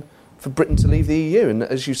campaign for Britain to leave the EU. And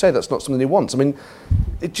as you say, that's not something he wants. Do you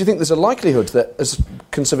think there's a likelihood that, as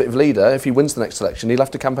Conservative leader, if he wins the next election, he'll have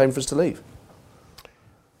to campaign for us to leave?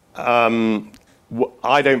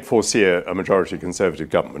 I don't foresee a majority Conservative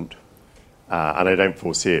government, and I don't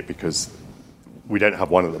foresee it because we don't have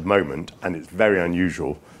one at the moment, and it's very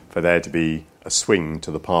unusual for there to be a swing to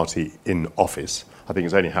the party in office. I think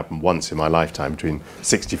it's only happened once in my lifetime, between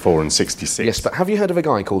 64 and 66. Yes, but have you heard of a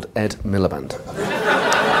guy called Ed Miliband?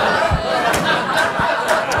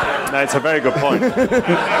 No, it's a very good point.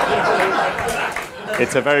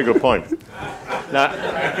 It's a very good point. Now,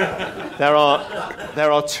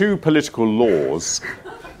 there are two political laws.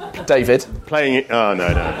 David? Playing... Oh,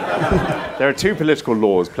 no. There are two political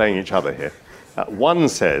laws playing each other here. One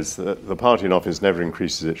says that the party in office never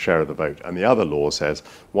increases its share of the vote, and the other law says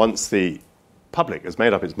once the public has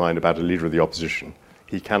made up its mind about a leader of the opposition,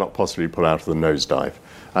 he cannot possibly pull out of the nosedive.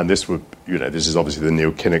 And this would, this is obviously the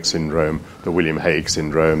Neil Kinnock syndrome, the William Hague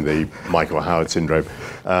syndrome, the Michael Howard syndrome.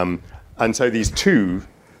 And so these two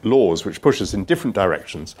laws, which push us in different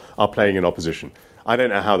directions, are playing in opposition. I don't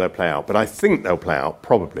know how they'll play out, but I think they'll play out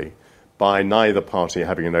probably by neither party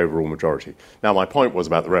having an overall majority. Now, my point was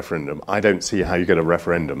about the referendum. I don't see how you get a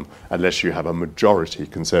referendum unless you have a majority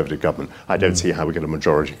Conservative government. I don't see how we get a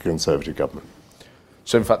majority Conservative government.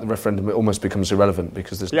 So, in fact, the referendum almost becomes irrelevant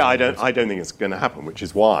because there's... Yeah, I don't think it's going to happen, which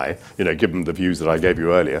is why, given the views that I gave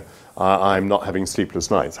you earlier, I'm not having sleepless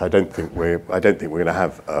nights. I don't think we're going to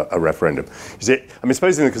have a referendum.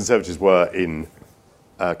 Supposing the Conservatives were in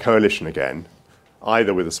coalition again,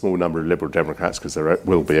 either with a small number of Liberal Democrats, because there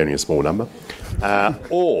will be only a small number,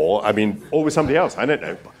 or with somebody else. I don't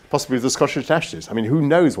know, possibly with the Scottish Nationalists. Who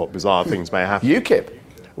knows what bizarre things may happen. UKIP?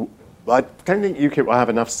 I don't think UKIP will have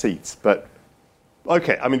enough seats, but...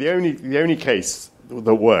 OK, the only case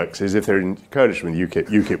that works is if they're in coalition with UKIP.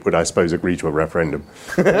 UKIP would, I suppose, agree to a referendum.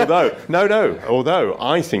 Although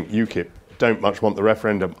I think UKIP don't much want the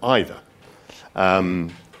referendum either.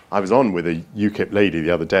 I was on with a UKIP lady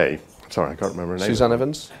the other day. Sorry, I can't remember her name. Suzanne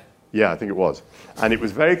Evans? Yeah, I think it was. And it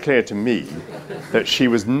was very clear to me that she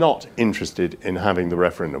was not interested in having the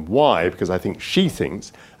referendum. Why? Because I think she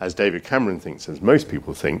thinks, as David Cameron thinks, as most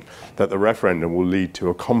people think, that the referendum will lead to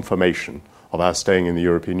a confirmation of our staying in the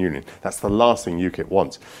European Union. That's the last thing UKIP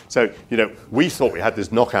wants. So, we thought we had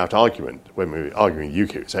this knockout argument when we were arguing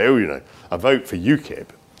UKIP. Say, a vote for UKIP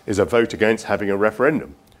is a vote against having a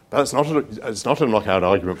referendum. But it's not a knockout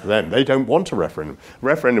argument for them. They don't want a referendum. A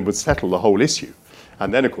referendum would settle the whole issue.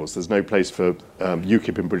 And then, of course, there's no place for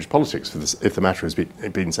UKIP in British politics for this, if the matter has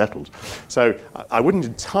been settled. So I wouldn't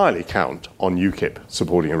entirely count on UKIP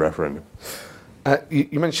supporting a referendum.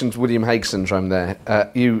 You mentioned William Hague syndrome there.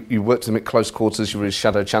 You worked with him at close quarters. You were his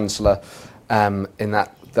shadow chancellor in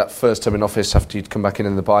that first term in office after you'd come back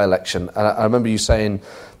in the by-election. And I remember you saying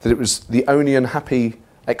that it was the only unhappy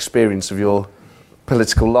experience of your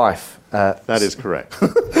political life. That is correct.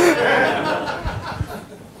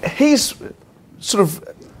 He's sort of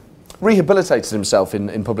rehabilitated himself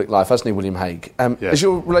in public life, hasn't he, William Hague? Yes. Has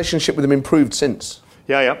your relationship with him improved since?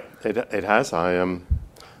 Yeah, it has. I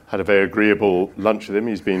had a very agreeable lunch with him.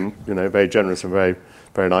 He's been, very generous and very,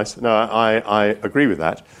 very nice. No, I agree with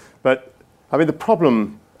that. But, the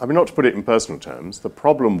problem, not to put it in personal terms, the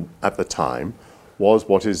problem at the time was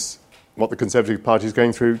what the Conservative Party is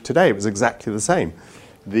going through today. It was exactly the same.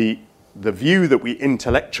 The view that we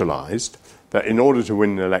intellectualised that in order to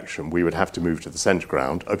win an election we would have to move to the centre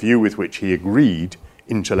ground, a view with which he agreed,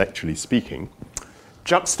 intellectually speaking,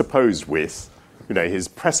 juxtaposed with, his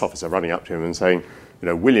press officer running up to him and saying,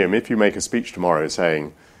 William, if you make a speech tomorrow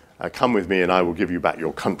saying, come with me and I will give you back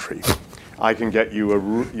your country, I can get you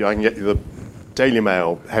the Daily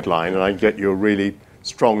Mail headline and I can get you a really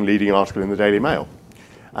strong leading article in the Daily Mail.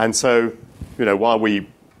 And so, while we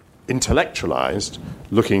intellectualised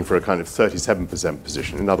looking for a kind of 37%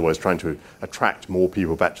 position, in other words, trying to attract more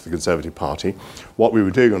people back to the Conservative Party, what we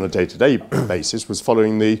were doing on a day-to-day basis was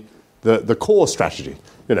following the core strategy,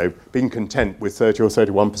 being content with 30 or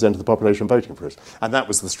 31% of the population voting for us. And that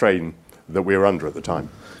was the strain that we were under at the time.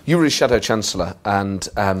 You were his shadow chancellor, and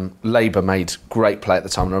Labour made great play at the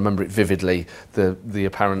time, and I remember it vividly, the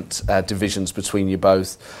apparent divisions between you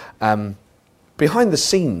both. Behind the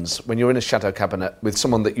scenes, when you're in a shadow cabinet with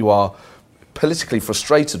someone that you are politically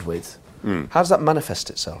frustrated with, how does that manifest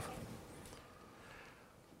itself?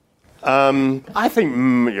 I think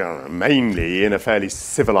mainly in a fairly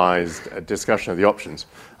civilised discussion of the options.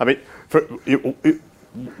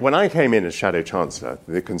 When I came in as Shadow Chancellor,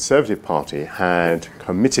 the Conservative Party had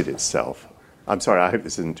committed itself. I'm sorry, I hope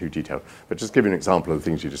this isn't too detailed, but just give you an example of the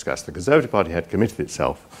things you discussed. The Conservative Party had committed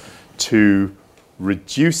itself to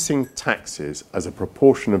reducing taxes as a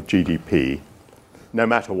proportion of GDP no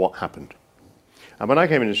matter what happened. And when I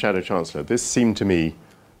came in as Shadow Chancellor, this seemed to me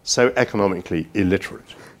so economically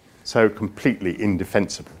illiterate, so completely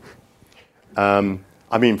indefensible.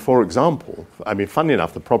 For example, funnily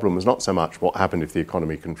enough, the problem was not so much what happened if the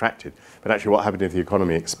economy contracted, but actually what happened if the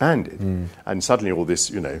economy expanded. And suddenly all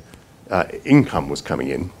this, income was coming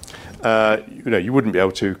in. You wouldn't be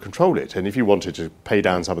able to control it. And if you wanted to pay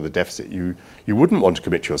down some of the deficit, you wouldn't want to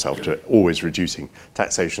commit yourself to always reducing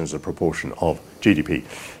taxation as a proportion of GDP.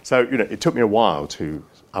 So, it took me a while to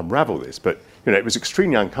unravel this, but, it was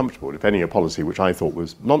extremely uncomfortable defending a policy which I thought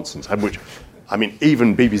was nonsense, and which,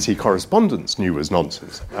 even BBC correspondents knew was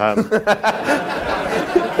nonsense.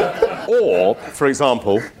 Or, for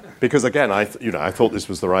example, because again, I thought this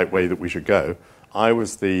was the right way that we should go, I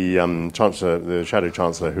was the chancellor, the shadow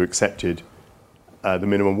chancellor, who accepted the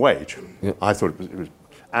minimum wage. Yep. I thought it was,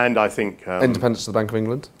 and I think independence of the Bank of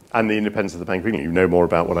England, and the independence of the Bank of England. You know more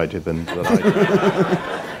about what I did than I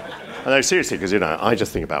did. No, seriously, because I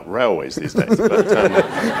just think about railways these days. But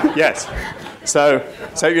yes, so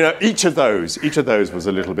each of those was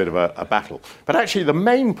a little bit of a battle. But actually, the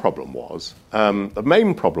main problem was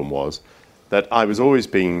that I was always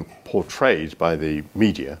being portrayed by the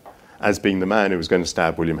media as being the man who was going to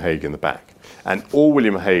stab William Hague in the back. And all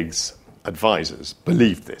William Hague's advisors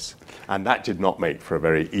believed this. And that did not make for a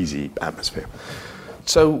very easy atmosphere.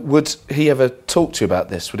 So would he ever talk to you about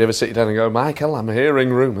this? Would he ever sit you down and go, Michael, I'm hearing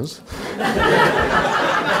rumours?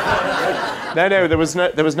 No, there was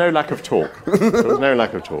no lack of talk. There was no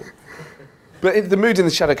lack of talk. But the mood in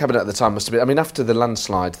the shadow cabinet at the time must have been, after the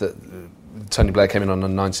landslide that Tony Blair came in on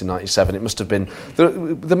 1997, it must have been,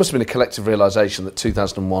 there must have been a collective realisation that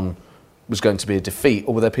 2001 was going to be a defeat,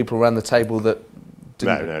 or were there people around the table that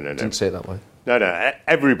didn't see it that way? No.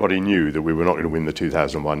 Everybody knew that we were not going to win the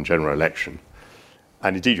 2001 general election.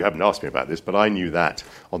 And indeed, you haven't asked me about this, but I knew that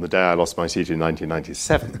on the day I lost my seat in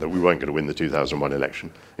 1997, that we weren't going to win the 2001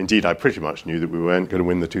 election. Indeed, I pretty much knew that we weren't going to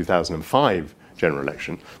win the 2005 general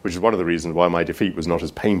election, which is one of the reasons why my defeat was not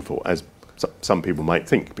as painful as some people might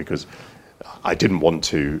think, because I didn't want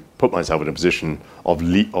to put myself in a position of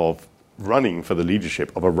running for the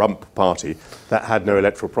leadership of a rump party that had no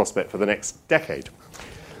electoral prospect for the next decade.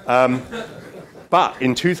 But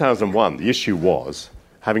in 2001, the issue was,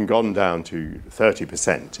 having gone down to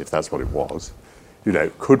 30%, if that's what it was,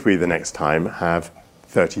 could we the next time have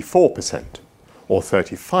 34% or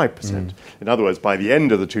 35%? In other words, by the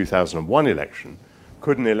end of the 2001 election,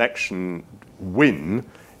 could an election win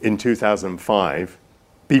in 2005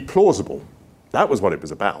 be plausible? That was what it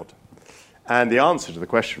was about. And the answer to the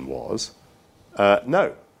question was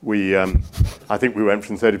no. I think we went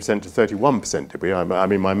from 30% to 31%, did we? I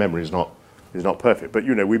mean, my memory is not perfect, but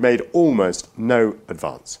we made almost no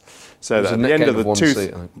advance. So that at the end of the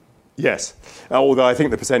seat, yes, although I think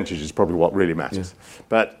the percentage is probably what really matters. Yeah.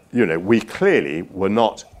 But we clearly were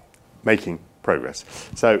not making progress.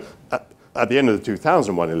 So at the end of the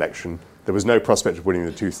 2001 election, there was no prospect of winning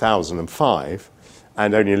the 2005,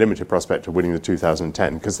 and only a limited prospect of winning the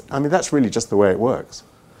 2010. Because that's really just the way it works.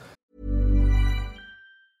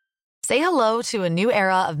 Say hello to a new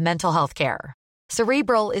era of mental health care.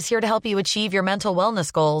 Cerebral is here to help you achieve your mental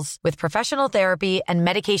wellness goals with professional therapy and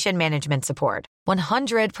medication management support.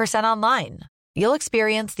 100% online. You'll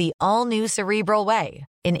experience the all-new Cerebral Way,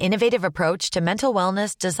 an innovative approach to mental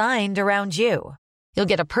wellness designed around you. You'll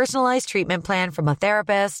get a personalized treatment plan from a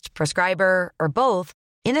therapist, prescriber, or both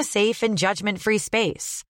in a safe and judgment-free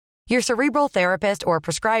space. Your Cerebral therapist or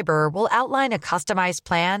prescriber will outline a customized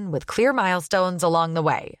plan with clear milestones along the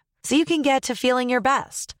way, so you can get to feeling your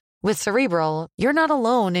best. With Cerebral, you're not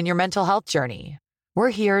alone in your mental health journey.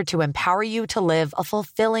 We're here to empower you to live a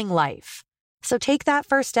fulfilling life. So take that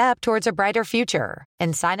first step towards a brighter future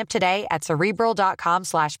and sign up today at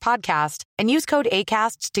Cerebral.com/podcast and use code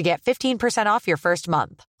ACAST to get 15% off your first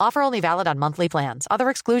month. Offer only valid on monthly plans.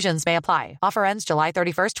 Other exclusions may apply. Offer ends July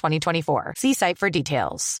 31st, 2024. See site for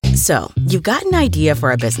details. So, you've got an idea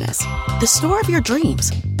for a business. The store of your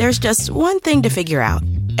dreams. There's just one thing to figure out.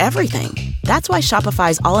 Everything. That's why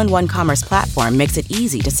Shopify's all-in-one commerce platform makes it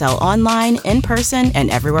easy to sell online, in person,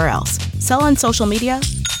 and everywhere else. Sell on social media,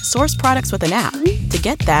 source products with an app to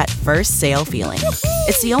get that first sale feeling.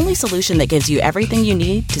 It's the only solution that gives you everything you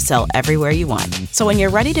need to sell everywhere you want. So when you're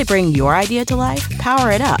ready to bring your idea to life, power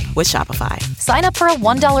it up with Shopify. Sign up for a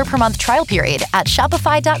 $1 per month trial period at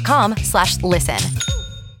shopify.com/listen.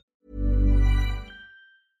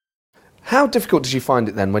 How difficult did you find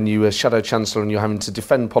it then when you were Shadow Chancellor and you're having to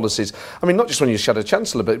defend policies? I mean, not just when you're Shadow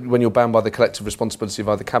Chancellor, but when you're bound by the collective responsibility of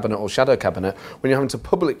either Cabinet or Shadow Cabinet, when you're having to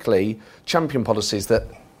publicly champion policies that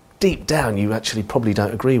deep down you actually probably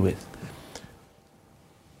don't agree with?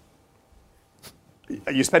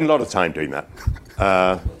 You spend a lot of time doing that.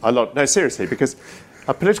 No, seriously, because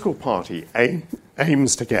a political party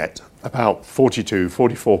aims to get about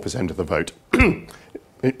 44% of the vote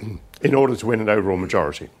in order to win an overall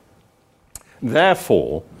majority.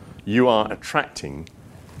 Therefore, you are attracting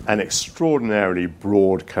an extraordinarily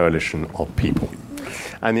broad coalition of people.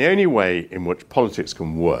 And the only way in which politics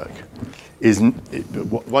can work is,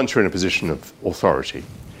 once you're in a position of authority,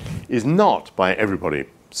 is not by everybody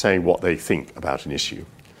saying what they think about an issue,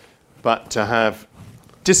 but to have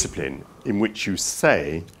discipline in which you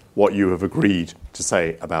say what you have agreed to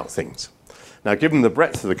say about things. Now, given the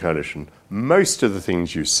breadth of the coalition, most of the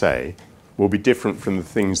things you say will be different from the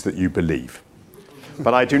things that you believe.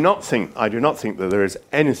 But I do not think that there is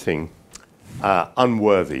anything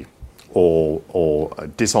unworthy or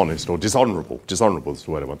dishonest or dishonourable. Dishonourable is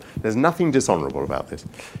the word I want. There's nothing dishonourable about this.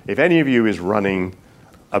 If any of you is running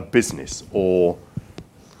a business or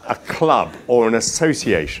a club or an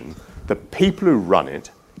association, the people who run it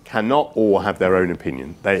cannot all have their own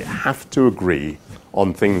opinion. They have to agree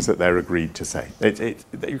on things that they're agreed to say.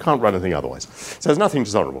 You can't run anything otherwise. So there's nothing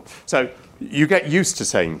dishonourable. So you get used to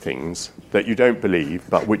saying things that you don't believe,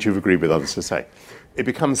 but which you've agreed with others to say. It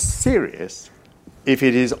becomes serious if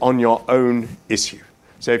it is on your own issue.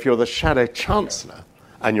 So if you're the Shadow Chancellor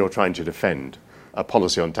and you're trying to defend a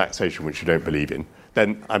policy on taxation which you don't believe in,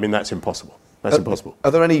 then, that's impossible. That's impossible.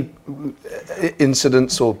 Are there any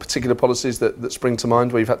incidents or particular policies that spring to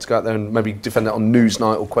mind where you've had to go out there and maybe defend it on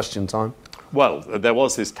Newsnight or Question Time? Well, there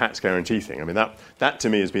was this tax guarantee thing. That to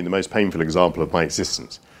me has been the most painful example of my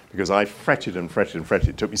existence, because I fretted and fretted and fretted.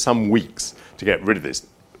 It took me some weeks to get rid of this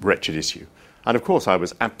wretched issue. And of course I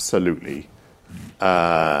was absolutely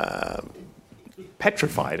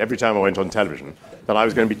petrified every time I went on television that I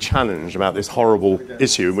was going to be challenged about this horrible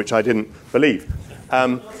issue in which I didn't believe.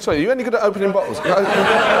 Sorry, are you only good at opening bottles?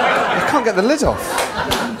 I can't get the lid off.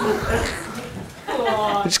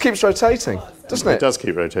 It just keeps rotating, doesn't it? It does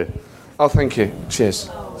keep rotating. Oh, thank you. Cheers.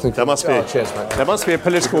 Thank There you. must be. Cheers, mate. There must be a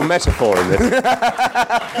political metaphor in this.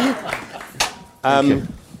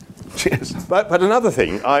 Cheers. But another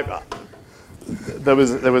thing, there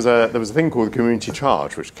was a thing called the community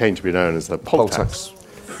charge, which came to be known as the poll tax.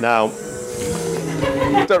 Now,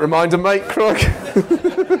 don't remind him, mate, Crook.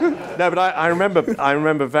 No, but I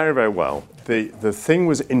remember very, very well. The thing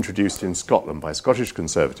was introduced in Scotland by Scottish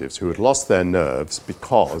Conservatives who had lost their nerves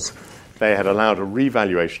because they had allowed a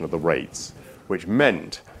revaluation of the rates, which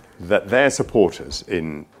meant that their supporters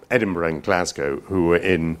in Edinburgh and Glasgow, who were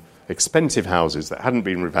in expensive houses that hadn't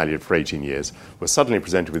been revalued for 18 years, were suddenly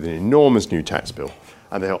presented with an enormous new tax bill.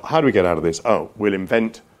 And they thought, how do we get out of this? Oh, we'll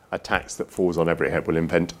invent a tax that falls on every head. We'll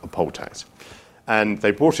invent a poll tax. And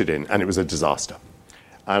they brought it in, and it was a disaster.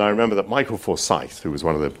 And I remember that Michael Forsyth, who was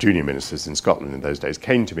one of the junior ministers in Scotland in those days,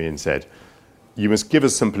 came to me and said, you must give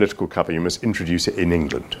us some political cover, you must introduce it in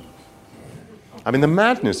England. I mean, the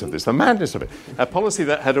madness of this, the madness of it. A policy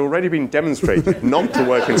that had already been demonstrated not to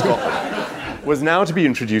work in Scotland was now to be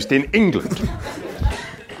introduced in England.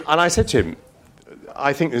 And I said to him,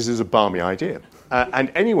 I think this is a balmy idea.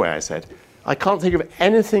 And anyway, I said, I can't think of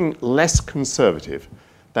anything less conservative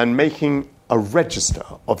than making a register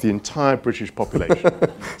of the entire British population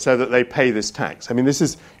so that they pay this tax. I mean, this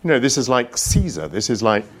is like Caesar. This is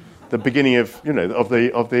like the beginning of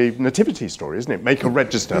the nativity story, isn't it? Make a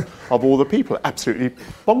register of all the people. Absolutely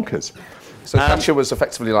bonkers. So Thatcher was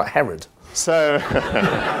effectively like Herod. So,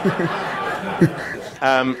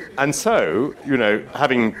 and so,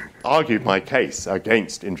 having argued my case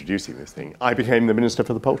against introducing this thing, I became the Minister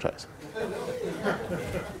for the Poll Tax.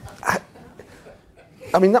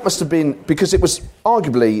 I mean, that must have been, because it was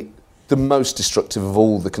arguably the most destructive of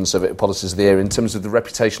all the Conservative policies of the era in terms of the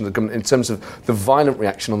reputation of the government, in terms of the violent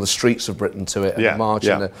reaction on the streets of Britain to it, and the march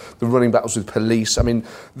and the running battles with police. I mean,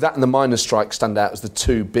 that and the miners' strike stand out as the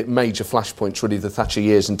two major flashpoints, really, of the Thatcher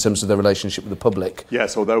years in terms of their relationship with the public.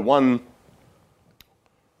 Yes, although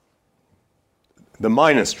the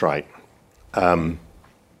miners' strike, I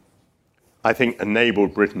think,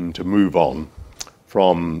 enabled Britain to move on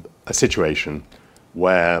from a situation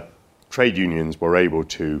where trade unions were able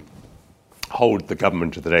to hold the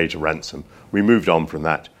government to the day to ransom. We moved on from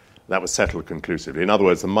that. That was settled conclusively. In other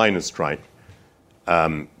words, the miners' strike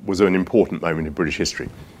was an important moment in British history.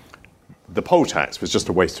 The poll tax was just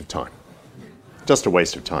a waste of time. Just a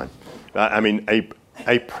waste of time. I mean,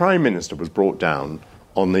 a prime minister was brought down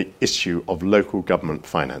on the issue of local government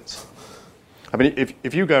finance. I mean,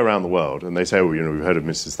 if you go around the world and they say, we've heard of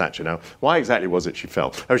Mrs. Thatcher now, why exactly was it she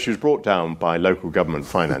fell? Oh, she was brought down by local government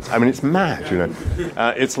finance. I mean, it's mad,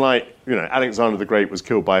 It's like, Alexander the Great was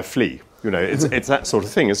killed by a flea. It's that sort of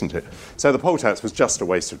thing, isn't it? So the poll tax was just a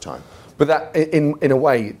waste of time. But that, in a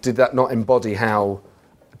way, did that not embody how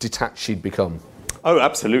detached she'd become? Oh,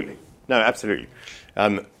 absolutely. No, absolutely.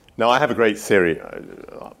 Now, I have a great theory.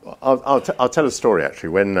 I'll tell a story, actually.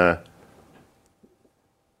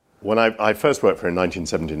 When I first worked for her in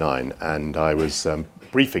 1979, and I was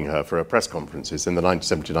briefing her for her press conferences in the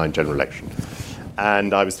 1979 general election,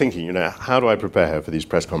 and I was thinking, how do I prepare her for these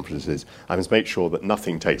press conferences? I must make sure that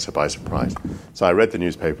nothing takes her by surprise. So I read the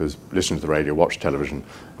newspapers, listened to the radio, watched television,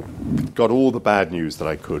 got all the bad news that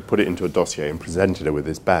I could, put it into a dossier, and presented her with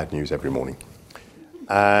this bad news every morning.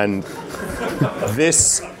 And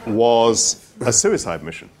this was a suicide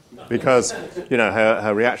mission. Because,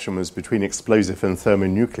 her reaction was between explosive and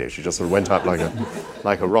thermonuclear. She just sort of went up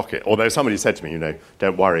like a rocket. Although somebody said to me,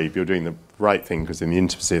 don't worry, you're doing the right thing, because in the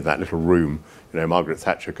intimacy of that little room, Margaret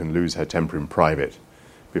Thatcher can lose her temper in private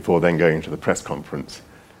before then going to the press conference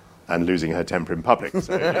and losing her temper in public.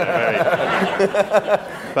 So,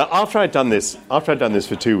 But after I'd done this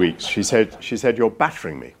for 2 weeks, she said, you're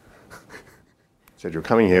battering me. She said, you're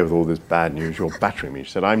coming here with all this bad news, you're battering me.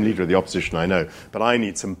 She said, I'm leader of the opposition, I know, but I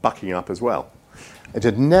need some bucking up as well. It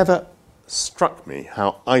had never struck me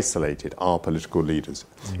how isolated our political leaders,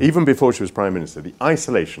 even before she was Prime Minister, the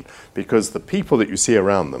isolation, because the people that you see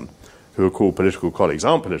around them who are called political colleagues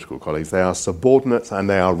aren't political colleagues, they are subordinates and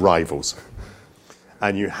they are rivals.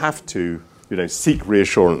 And you have to, seek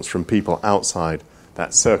reassurance from people outside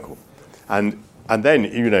that circle. And then,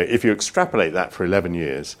 if you extrapolate that for 11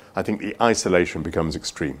 years, I think the isolation becomes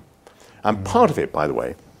extreme. And part of it, by the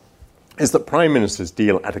way, is that prime ministers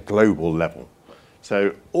deal at a global level.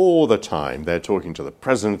 So all the time they're talking to the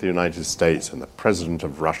President of the United States and the President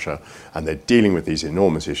of Russia, and they're dealing with these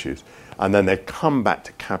enormous issues. And then they come back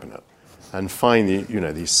to Cabinet and find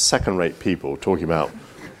these second-rate people talking about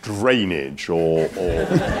drainage or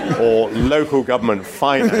local government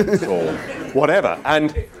finance or whatever.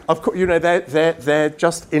 And of course, they're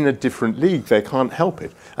just in a different league. They can't help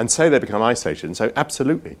it, and so they become isolated. And so,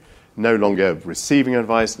 absolutely, no longer receiving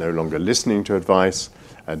advice, no longer listening to advice,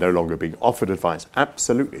 no longer being offered advice.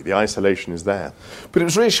 Absolutely, the isolation is there. But it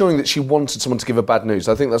was reassuring that she wanted someone to give her bad news.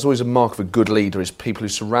 I think that's always a mark of a good leader, is people who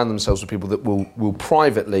surround themselves with people that will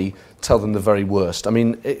privately tell them the very worst. I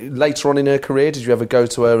mean, later on in her career, did you ever go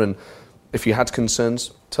to her and, if you had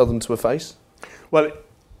concerns, tell them to her face? Well,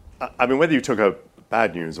 I mean, whether you took her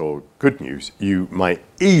bad news or good news, you might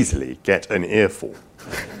easily get an earful.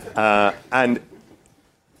 And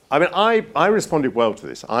I mean, I responded well to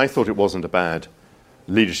this. I thought it wasn't a bad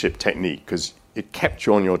leadership technique because it kept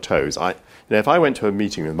you on your toes. If I went to a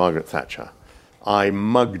meeting with Margaret Thatcher, I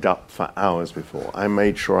mugged up for hours before. I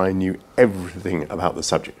made sure I knew everything about the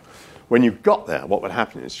subject. When you got there, what would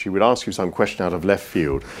happen is she would ask you some question out of left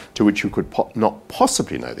field to which you could not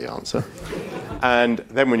possibly know the answer. And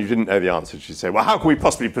then when you didn't know the answer, she'd say, well, how can we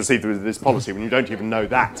possibly proceed with this policy when you don't even know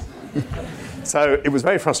that? So it was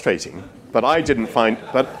very frustrating, but I didn't find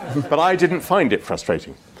it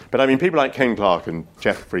frustrating. But I mean, people like Ken Clarke and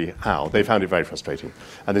Geoffrey Howe, they found it very frustrating.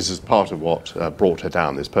 And this is part of what brought her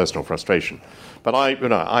down, this personal frustration. But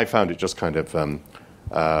I found it just kind of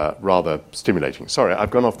rather stimulating. Sorry,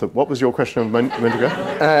 I've gone off the... What was your question a minute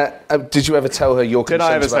ago? Did you ever tell her your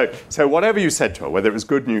concerns? Did I ever say... So whatever you said to her, whether it was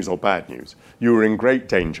good news or bad news, you were in great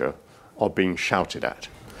danger of being shouted at.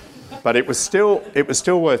 But it was still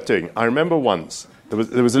worth doing. I remember once,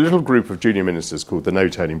 there was a little group of junior ministers called the No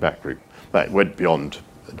Turning Back group. That went beyond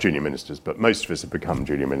junior ministers, but most of us have become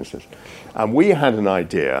junior ministers. And we had an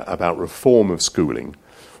idea about reform of schooling,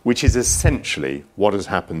 which is essentially what has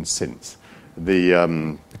happened since the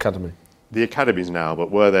academy. The academies now, but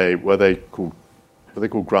were they called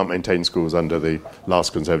grant-maintained schools under the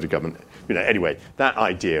last Conservative government? Anyway, that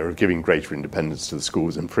idea of giving greater independence to the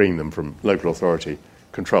schools and freeing them from local authority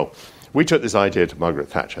control. We took this idea to Margaret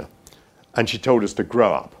Thatcher, and she told us to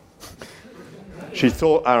grow up. She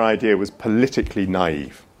thought our idea was politically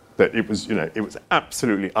naive, that it was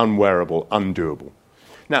absolutely unwearable, undoable.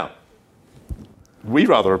 Now, we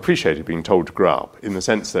rather appreciated being told to grow up in the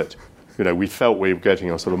sense that, we felt we were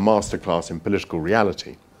getting a sort of masterclass in political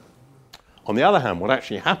reality. On the other hand, what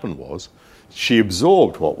actually happened was she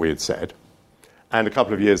absorbed what we had said, and a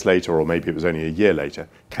couple of years later, or maybe it was only a year later,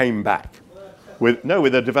 came back with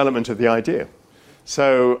a development of the idea.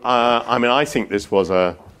 So, I think this was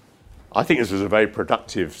a very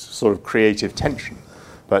productive sort of creative tension,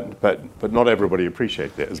 but not everybody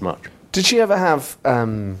appreciated it as much. Did she ever have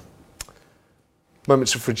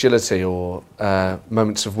moments of fragility or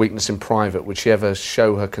moments of weakness in private? Would she ever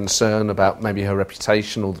show her concern about maybe her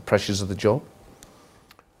reputation or the pressures of the job?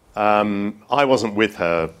 I wasn't with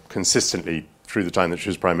her consistently through the time that she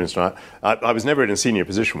was Prime Minister. I was never in a senior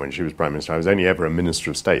position when she was Prime Minister. I was only ever a Minister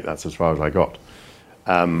of State. That's as far as I got.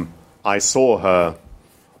 I saw her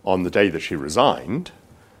on the day that she resigned,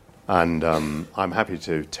 and I'm happy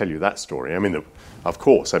to tell you that story. I mean, of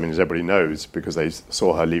course, as everybody knows, because they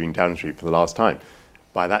saw her leaving Downing Street for the last time.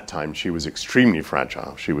 By that time, she was extremely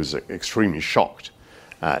fragile. She was extremely shocked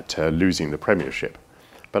at losing the premiership.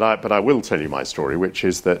 But I will tell you my story, which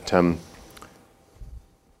is that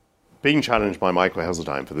being challenged by Michael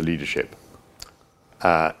Heseltine for the leadership,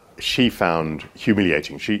 she found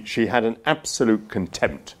humiliating. She had an absolute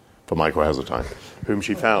contempt for Michael Heseltine, whom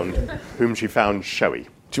she found showy.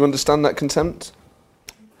 Do you understand that contempt?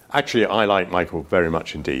 Actually, I like Michael very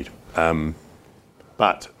much indeed. And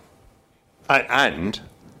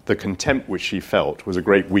the contempt which she felt was a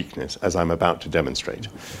great weakness, as I'm about to demonstrate,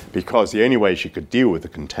 because the only way she could deal with the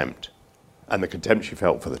contempt, and the contempt she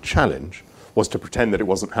felt for the challenge, was to pretend that it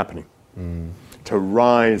wasn't happening, to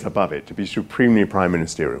rise above it, to be supremely prime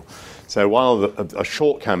ministerial. So while a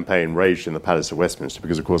short campaign raged in the Palace of Westminster,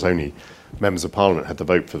 because of course only members of Parliament had to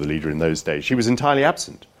vote for the leader in those days, she was entirely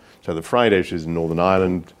absent. So the Friday she was in Northern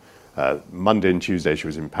Ireland, Monday and Tuesday she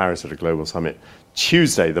was in Paris at a global summit.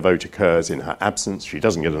 Tuesday the vote occurs in her absence. She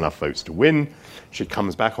doesn't get enough votes to win. She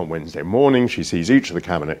comes back on Wednesday morning. She sees each of the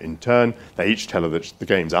cabinet in turn. They each tell her that the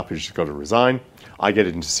game's up and she's got to resign. I get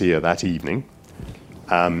in to see her that evening.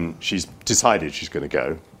 She's decided she's going to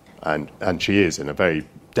go, and she is in a very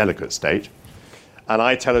delicate state. And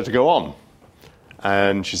I tell her to go on.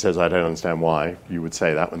 And she says, I don't understand why you would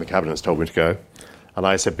say that when the cabinet's told me to go. And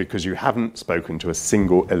I said, because you haven't spoken to a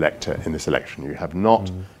single elector in this election. You have not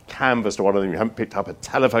canvassed one of them. You haven't picked up a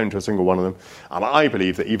telephone to a single one of them. And I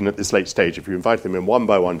believe that even at this late stage, if you invited them in one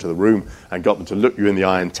by one to the room and got them to look you in the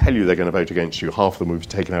eye and tell you they're going to vote against you, half of them would be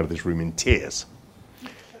taken out of this room in tears.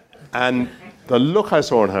 And the look I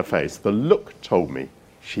saw on her face, the look told me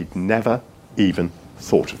she'd never even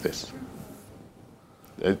thought of this.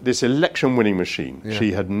 This election-winning machine,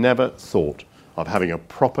 she had never thought of having a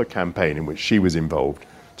proper campaign in which she was involved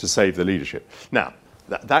to save the leadership. Now,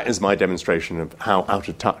 that is my demonstration of how out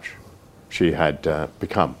of touch she had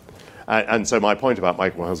become. And so my point about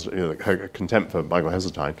Michael Heseltine, her contempt for Michael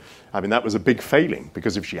Heseltine, I mean, that was a big failing,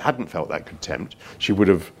 because if she hadn't felt that contempt, she would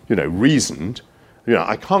have, reasoned,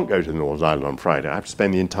 I can't go to the Northern Ireland on Friday. I have to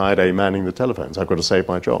spend the entire day manning the telephones. I've got to save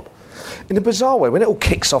my job. In a bizarre way, when it all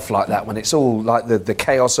kicks off like that, when it's all like the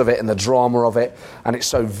chaos of it and the drama of it, and it's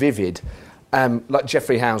so vivid, like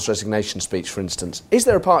Geoffrey Howe's resignation speech, for instance, is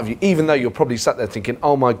there a part of you, even though you're probably sat there thinking,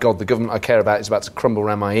 oh my God, the government I care about is about to crumble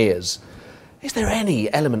around my ears, is there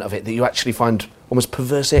any element of it that you actually find almost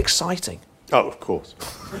perversely exciting? Oh, of course.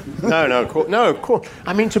 No, of course.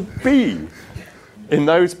 I mean, to be in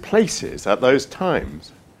those places at those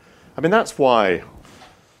times, I mean, that's why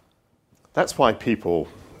people,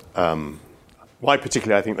 why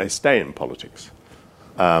particularly I think they stay in politics,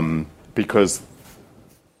 because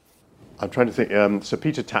I'm trying to think, Sir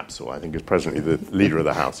Peter Tapsell, I think, is presently the leader of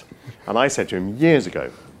the House, and I said to him years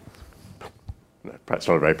ago, perhaps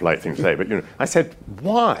not a very polite thing to say, but I said,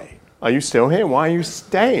 why are you still here? Why are you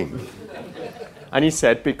staying? And he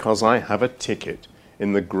said, because I have a ticket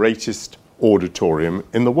in the greatest auditorium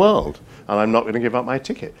in the world, and I'm not going to give up my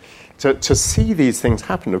ticket. To see these things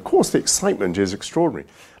happen, of course, the excitement is extraordinary.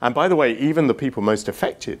 And by the way, even the people most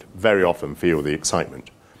affected very often feel the excitement.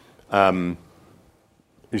 You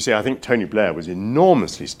see, I think Tony Blair was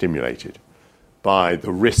enormously stimulated by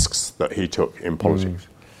the risks that he took in politics.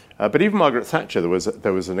 But even Margaret Thatcher, there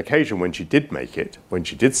was an occasion when she did make it, when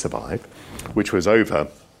she did survive, which was over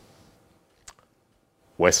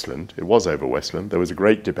Westland. It was over Westland. There was a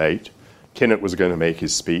great debate. Kinnock was going to make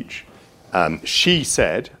his speech. She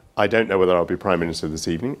said, I don't know whether I'll be Prime Minister this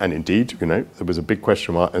evening. And indeed, there was a big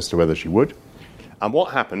question mark as to whether she would. And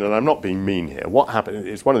what happened, and I'm not being mean here, what happened,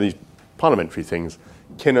 it's one of these parliamentary things,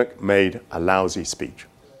 Kinnock made a lousy speech.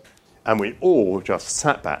 And we all just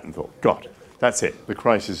sat back and thought, God, that's it. The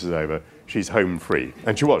crisis is over. She's home free.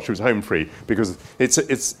 And she was home free because it's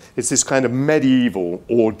this kind of medieval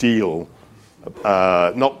ordeal,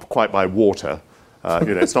 not quite by water.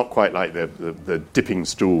 It's not quite like the dipping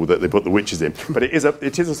stool that they put the witches in. But it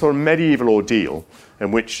is a sort of medieval ordeal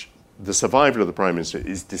in which the survival of the Prime Minister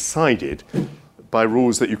is decided by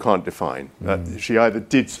rules that you can't define. She either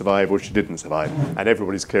did survive or she didn't survive, and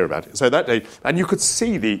everybody's clear about it. So that day, and you could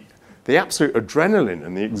see the absolute adrenaline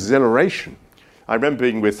and the exhilaration. I remember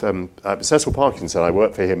being with Cecil Parkinson. I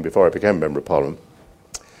worked for him before I became Member of Parliament,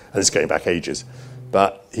 and it's going back ages.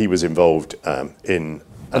 But he was involved in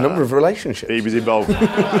a number of relationships. He was involved.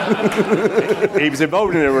 He was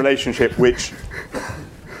involved in a relationship which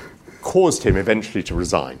caused him eventually to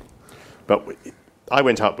resign. But I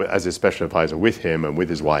went up as a special advisor with him and with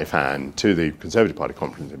his wife Anne to the Conservative Party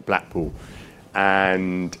conference in Blackpool,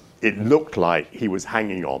 and it looked like he was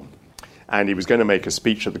hanging on. And he was going to make a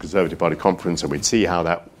speech at the Conservative Party conference, and we'd see how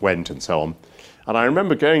that went and so on. And I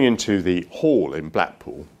remember going into the hall in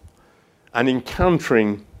Blackpool and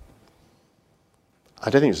encountering, I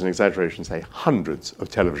don't think it's an exaggeration to say, hundreds of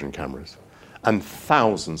television cameras and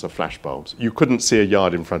thousands of flash bulbs. You couldn't see a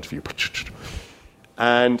yard in front of you.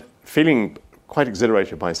 And feeling quite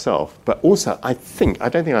exhilarated myself, but also, I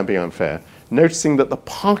don't think I'm being unfair, noticing that the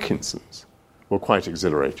Parkinsons were quite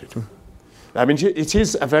exhilarated. I mean, it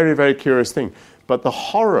is a very, very curious thing, but the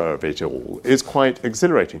horror of it all is quite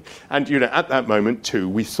exhilarating. And, at that moment, too,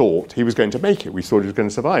 we thought he was going to make it. We thought he was going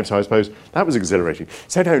to survive. So I suppose that was exhilarating.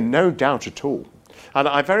 So no doubt at all. And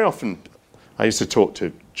I used to talk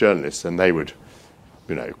to journalists, and they would,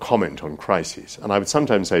 comment on crises. And I would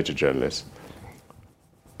sometimes say to journalists,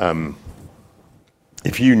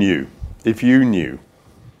 if you knew,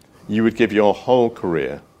 you would give your whole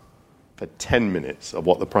career for 10 minutes of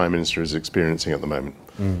what the Prime Minister is experiencing at the moment.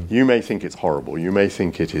 You may think it's horrible. You may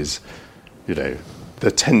think it is,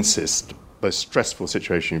 the tensest, most stressful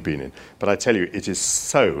situation you've been in. But I tell you, it is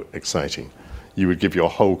so exciting. You would give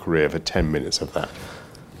your whole career for 10 minutes of that.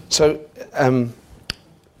 So, on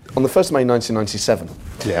the 1st of May 1997,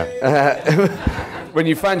 when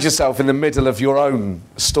you found yourself in the middle of your own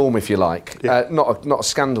storm, if you like, not a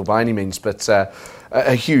scandal by any means, but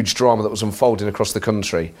a huge drama that was unfolding across the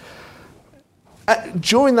country.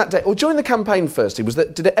 During that day, or during the campaign firstly,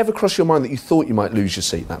 did it ever cross your mind that you thought you might lose your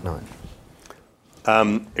seat that night?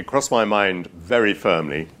 It crossed my mind very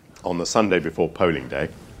firmly on the Sunday before polling day.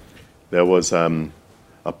 There was a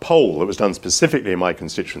poll that was done specifically in my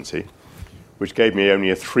constituency, which gave me only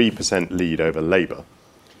a 3% lead over Labour.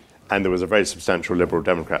 And there was a very substantial Liberal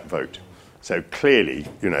Democrat vote. So clearly,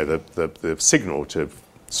 the signal to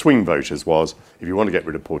swing voters was, if you want to get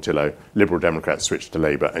rid of Portillo, Liberal Democrats switch to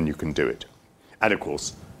Labour and you can do it. And of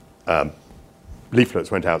course, leaflets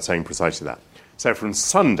went out saying precisely that. So from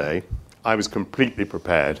Sunday, I was completely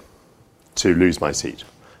prepared to lose my seat.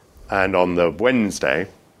 And on the Wednesday,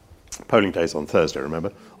 polling day's on Thursday,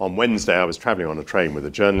 remember? On Wednesday, I was travelling on a train with a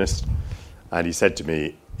journalist, and he said to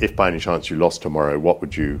me, if by any chance you lost tomorrow, what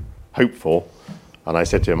would you hope for? And I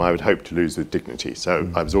said to him, I would hope to lose with dignity.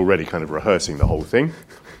 So I was already kind of rehearsing the whole thing.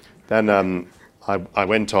 Then I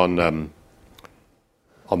went on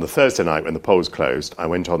the Thursday night when the polls closed, I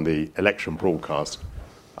went on the election broadcast.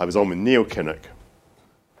 I was on with Neil Kinnock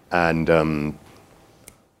and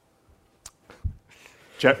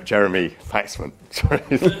Jeremy Paxman. Sorry.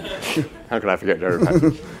 How could I forget Jeremy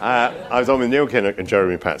Paxman? I was on with Neil Kinnock and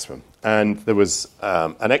Jeremy Paxman, and there was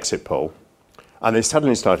an exit poll, and they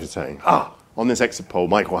suddenly started saying, on this exit poll,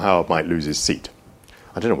 Michael Howard might lose his seat.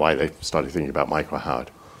 I don't know why they started thinking about Michael Howard.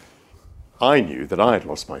 I knew that I had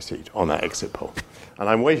lost my seat on that exit poll, and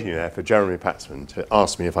I'm waiting there for Jeremy Paxman to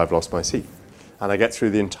ask me if I've lost my seat. And I get through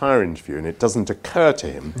the entire interview, and it doesn't occur to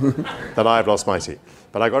him that I've lost my seat.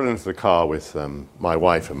 But I got into the car with my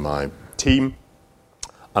wife and my team,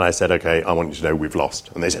 and I said, OK, I want you to know we've lost.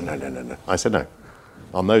 And they said, no. I said, no.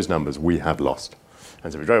 On those numbers, we have lost.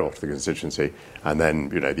 And so we drove off to the constituency, and then,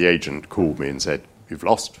 the agent called me and said, you've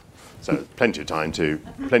lost. So plenty of time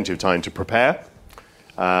to prepare.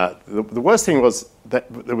 The worst thing was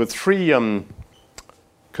that there were 3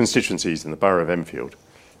 constituencies in the borough of Enfield,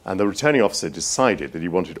 and the returning officer decided that he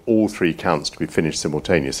wanted all 3 counts to be finished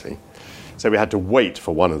simultaneously. So we had to wait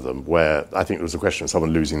for one of them, where I think there was a question of someone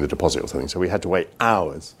losing the deposit or something. So we had to wait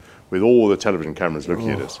hours with all the television cameras looking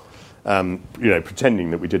at us, pretending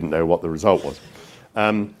that we didn't know what the result was.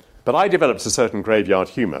 But I developed a certain graveyard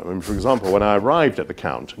humour. I mean, for example, when I arrived at the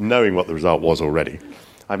count, knowing what the result was already,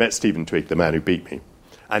 I met Stephen Twigg, the man who beat me,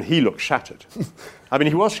 and he looked shattered. I mean,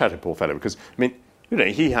 he was shattered, poor fellow, because,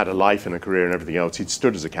 he had a life and a career and everything else. He'd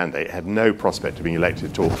stood as a candidate, had no prospect of being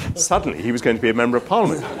elected at all. Suddenly, he was going to be a member of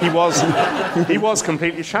Parliament. He was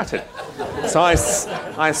completely shattered. So I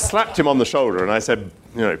slapped him on the shoulder and I said,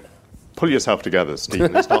 pull yourself together,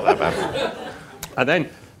 Stephen, it's not that bad. And then,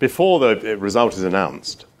 before the result is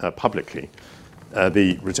announced publicly,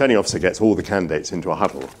 the returning officer gets all the candidates into a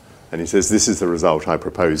huddle, and he says, "This is the result I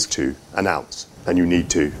propose to announce, and you need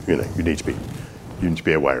to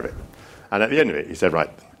be aware of it." And at the end of it, he said, "Right,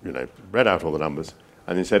 read out all the numbers,"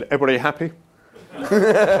 and he said, "Everybody happy?"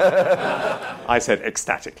 I said,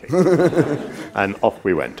 "Ecstatically," and off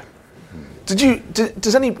we went.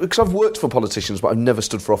 Because I've worked for politicians, but I've never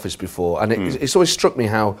stood for office before, and it's always struck me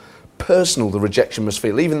how personal the rejection must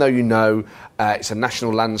feel, even though it's a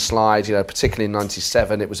national landslide, particularly in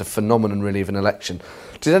 97, it was a phenomenon really of an election.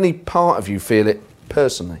 Did any part of you feel it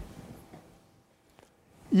personally?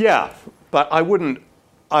 Yeah, but I wouldn't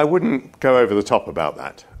go over the top about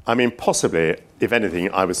that. I mean, possibly, if anything,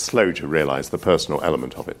 I was slow to realise the personal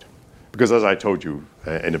element of it. Because as I told you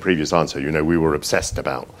in a previous answer, we were obsessed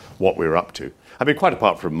about what we were up to. I mean, quite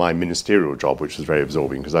apart from my ministerial job, which was very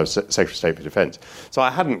absorbing, because I was Secretary of State for Defence. So I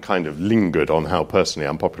hadn't kind of lingered on how personally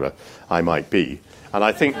unpopular I might be. And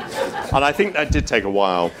I think that did take a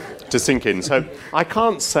while to sink in. So I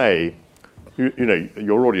can't say,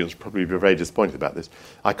 your audience will probably be very disappointed about this.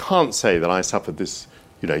 I can't say that I suffered this,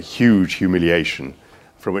 huge humiliation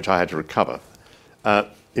from which I had to recover.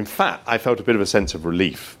 In fact, I felt a bit of a sense of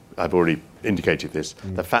relief. I've already indicated this.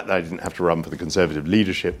 The fact that I didn't have to run for the Conservative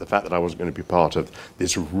leadership, the fact that I wasn't going to be part of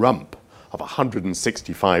this rump of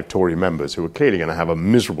 165 Tory members who were clearly going to have a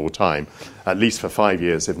miserable time, at least for 5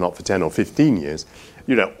 years, if not for 10 or 15 years,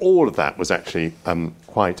 all of that was actually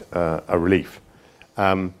quite a relief.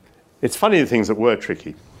 It's funny the things that were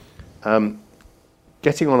tricky.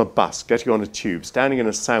 Getting on a bus, getting on a tube, standing in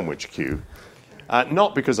a sandwich queue,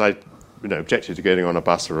 not because I objected to getting on a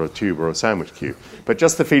bus or a tube or a sandwich queue, but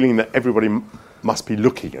just the feeling that everybody must be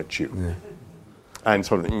looking at you. Yeah. And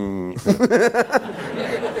sort of...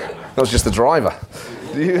 That was just the driver.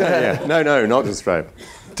 Yeah. No, not just the driver.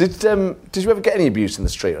 Did you ever get any abuse in the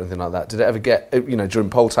street or anything like that? Did it ever get, during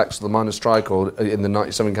poll tax or the miners' strike or in the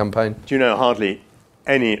 97 campaign? Do you know, hardly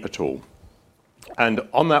any at all. And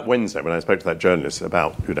on that Wednesday, when I spoke to that journalist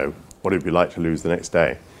about, what it would be like to lose the next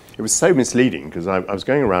day, it was so misleading because I was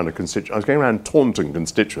going around Taunton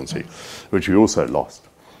constituency, which we also lost.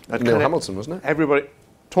 Neil Hamilton, wasn't it? Everybody,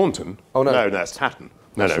 Taunton? Oh no, that's Tatton.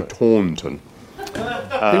 No, Taunton. Who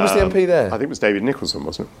was the MP there? I think it was David Nicholson,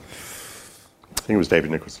 wasn't it? I think it was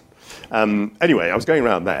David Nicholson. Anyway, I was going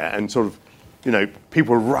around there, and sort of,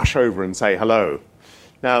 people rush over and say hello.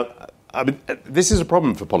 Now, this is a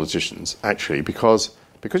problem for politicians actually because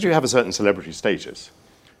you have a certain celebrity status.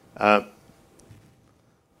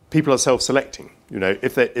 People are self-selecting.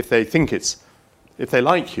 If they think it's if they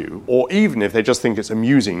like you, or even if they just think it's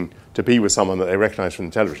amusing to be with someone that they recognise from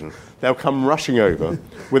the television, they'll come rushing over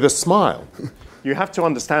with a smile. You have to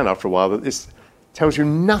understand after a while that this tells you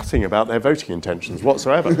nothing about their voting intentions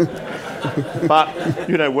whatsoever. But,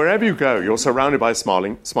 wherever you go, you're surrounded by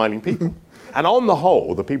smiling people. And on the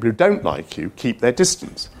whole, the people who don't like you keep their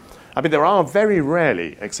distance. I mean, there are very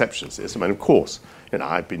rarely exceptions to this. I mean, of course,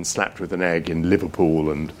 I've been slapped with an egg in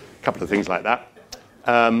Liverpool and a couple of things like that.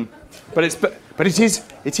 But it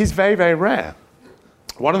is very, very rare.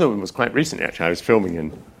 One of them was quite recently, actually. I was filming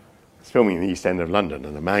in the East End of London,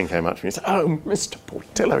 and a man came up to me and said, "Oh, Mr.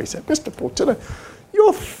 Portillo," he said, "Mr. Portillo,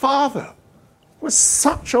 your father was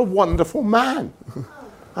such a wonderful man."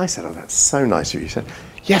 I said, "Oh, that's so nice of you." He said,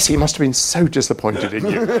 "Yes, he must have been so disappointed in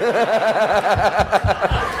you."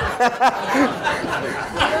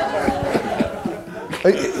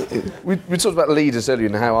 We talked about leaders earlier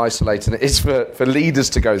and how isolating it is for leaders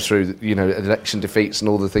to go through, election defeats and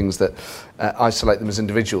all the things that isolate them as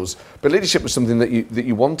individuals. But leadership was something that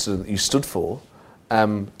you wanted and that you stood for.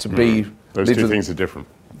 To be those two things are different.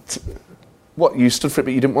 What, you stood for it,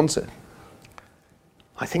 but you didn't want it?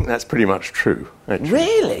 I think that's pretty much true, actually.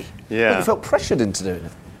 Really? Yeah. But you felt pressured into doing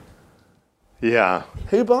it. Yeah.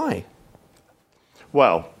 Who by?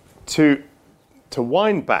 Well, to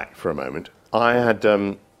wind back for a moment, I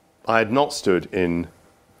had not stood in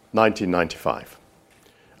 1995.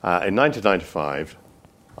 In 1995,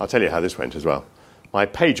 I'll tell you how this went as well. My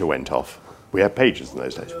pager went off. We had pagers in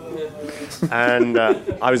those days. And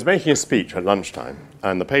I was making a speech at lunchtime,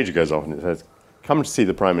 and the pager goes off and it says, "Come to see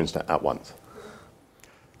the Prime Minister at once."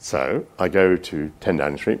 So I go to 10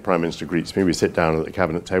 Downing Street. Prime Minister greets me. We sit down at the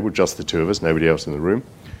cabinet table, just the two of us, nobody else in the room.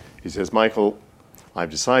 He says, "Michael, I've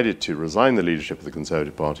decided to resign the leadership of the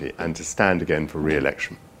Conservative Party and to stand again for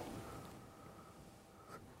re-election.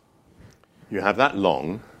 You have that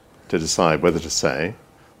long to decide whether to say,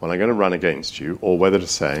 well, I'm going to run against you, or whether to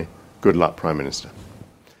say, good luck, Prime Minister."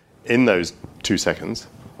 In those 2 seconds,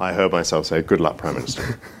 I heard myself say, good luck, Prime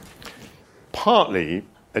Minister. Partly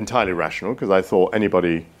entirely rational, because I thought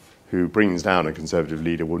anybody who brings down a Conservative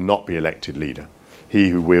leader will not be elected leader. He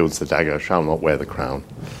who wields the dagger shall not wear the crown.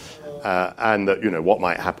 And that, what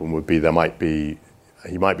might happen would be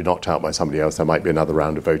he might be knocked out by somebody else, there might be another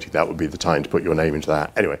round of voting, that would be the time to put your name into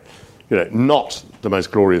that. Anyway, not the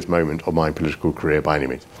most glorious moment of my political career by any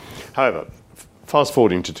means. However, fast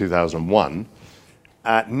forwarding to 2001,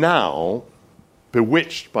 now,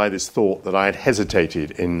 bewitched by this thought that I had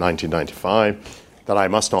hesitated in 1995, that I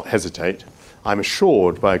must not hesitate, I'm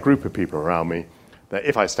assured by a group of people around me that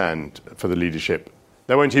if I stand for the leadership,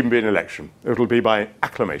 there won't even be an election. It'll be by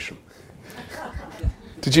acclamation.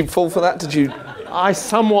 Did you fall for that? I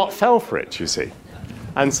somewhat fell for it, you see.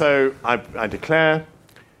 And so I declare.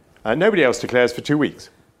 Nobody else declares for 2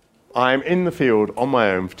 weeks. I'm in the field on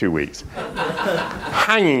my own for 2 weeks,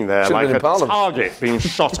 hanging there like a target being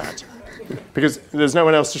shot at, because there's no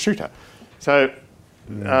one else to shoot at. So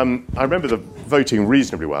I remember the voting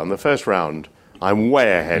reasonably well. In the first round, I'm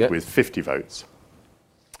way ahead with 50 votes.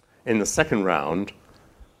 In the second round,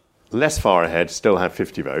 less far ahead, still have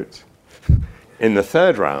 50 votes. In the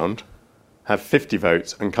third round, have 50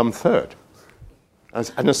 votes and come third.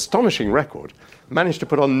 As an astonishing record. Managed to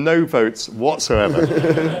put on no votes whatsoever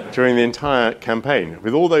during the entire campaign.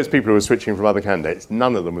 With all those people who were switching from other candidates,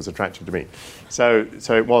 none of them was attractive to me. So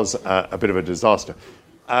it was a bit of a disaster.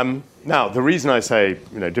 Now, the reason I say,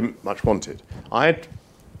 didn't much want it, I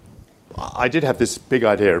did have this big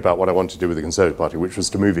idea about what I wanted to do with the Conservative Party, which was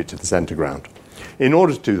to move it to the centre ground. In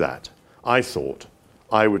order to do that, I thought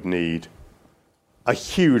I would need a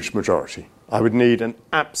huge majority. I would need an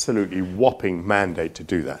absolutely whopping mandate to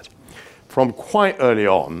do that. From quite early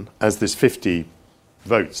on, as this 50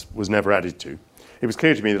 votes was never added to, it was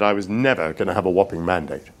clear to me that I was never going to have a whopping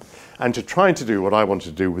mandate. And to try to do what I wanted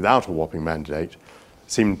to do without a whopping mandate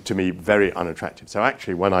seemed to me very unattractive. So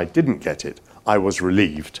actually, when I didn't get it, I was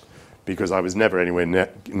relieved, because I was never anywhere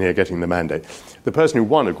near getting the mandate. The person who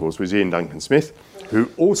won, of course, was Ian Duncan Smith, who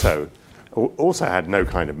also had no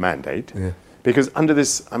kind of mandate, because under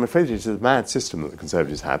this, I'm afraid it's a mad system that the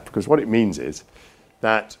Conservatives have, because what it means is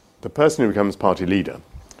that the person who becomes party leader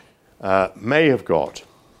may have got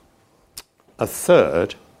a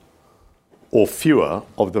third or fewer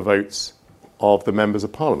of the votes of the members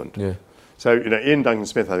of Parliament. Yeah. So, Ian Duncan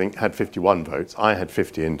Smith, I think, had 51 votes. I had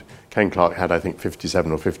 50, and Ken Clarke had, I think,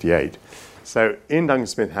 57 or 58. So Ian Duncan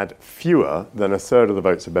Smith had fewer than a third of the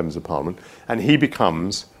votes of members of Parliament, and he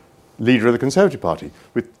becomes leader of the Conservative Party,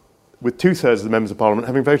 with 2/3 of the members of Parliament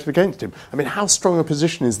having voted against him. I mean, how strong a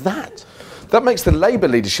position is that? That makes the Labour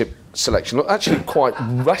leadership selection look actually quite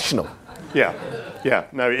rational. Yeah.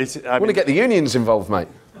 No, it's. I want to get the unions involved, mate.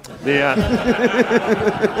 The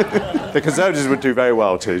Conservatives would do very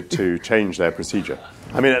well to change their procedure.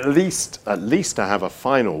 I mean, at least to have a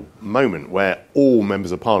final moment where all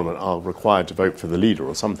members of Parliament are required to vote for the leader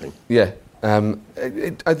or something. Yeah.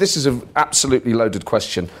 This is an absolutely loaded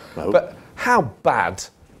question. No. But how bad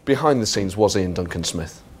behind the scenes was Ian Duncan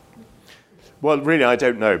Smith? Well, really, I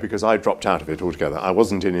don't know, because I dropped out of it altogether. I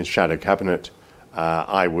wasn't in his shadow cabinet.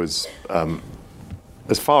 I was,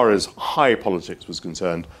 as far as high politics was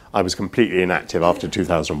concerned, I was completely inactive after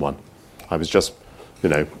 2001. I was just,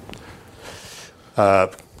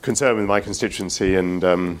 concerned with my constituency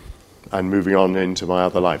and moving on into my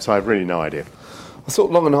other life. So I have really no idea. I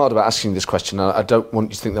thought long and hard about asking this question. I don't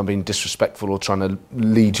want you to think that I'm being disrespectful or trying to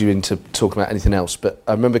lead you into talking about anything else, but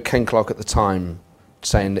I remember Ken Clarke at the time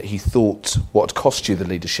saying that he thought what had cost you the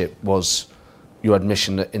leadership was your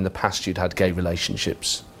admission that in the past you'd had gay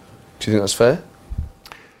relationships. Do you think that's fair?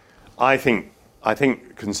 I think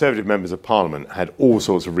Conservative members of Parliament had all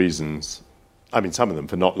sorts of reasons, I mean some of them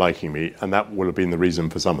for not liking me, and that will have been the reason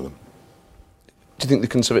for some of them. Do you think the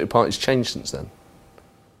Conservative Party's changed since then?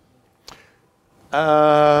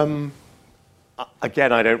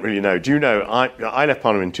 Again, I don't really know. Do you know, I left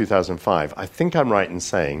Parliament in 2005. I think I'm right in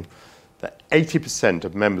saying that 80%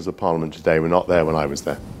 of members of Parliament today were not there when I was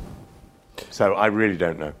there. So I really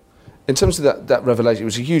don't know. In terms of that revelation, it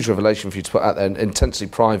was a huge revelation for you to put out there, and intensely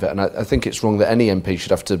private, and I think it's wrong that any MP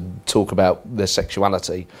should have to talk about their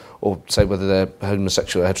sexuality or say whether they're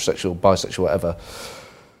homosexual, heterosexual, bisexual, whatever.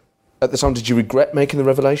 At the time, did you regret making the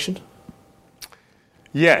revelation?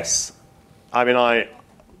 Yes. I mean, I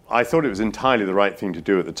thought it was entirely the right thing to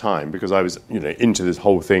do at the time, because I was, into this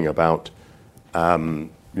whole thing about,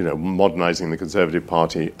 modernising the Conservative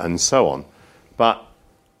Party and so on. But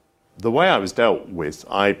the way I was dealt with,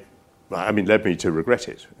 led me to regret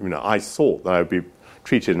it. I thought that I would be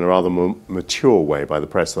treated in a rather more mature way by the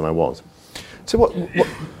press than I was. So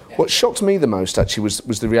what shocked me the most, actually,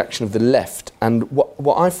 was the reaction of the left. And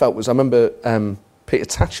what I felt was, I remember Peter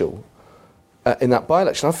Tatchell, in that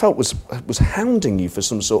by-election, I felt was hounding you for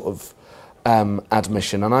some sort of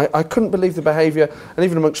admission, and I couldn't believe the behaviour. And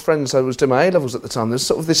even amongst friends, I was doing my A-levels at the time, there's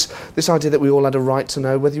sort of this idea that we all had a right to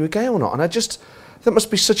know whether you were gay or not. And that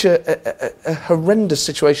must be such a horrendous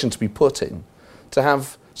situation to be put in, to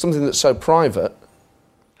have something that's so private.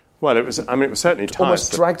 Well, it was certainly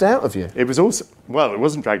almost dragged out of you. It was also, it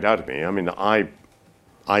wasn't dragged out of me. I mean,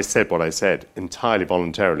 I said what I said entirely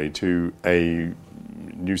voluntarily to a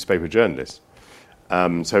newspaper journalist.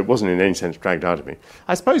 So it wasn't in any sense dragged out of me.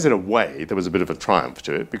 I suppose in a way there was a bit of a triumph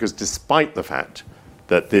to it, because despite the fact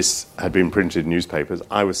that this had been printed in newspapers,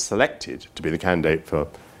 I was selected to be the candidate for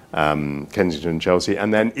Kensington and Chelsea,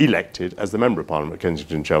 and then elected as the Member of Parliament at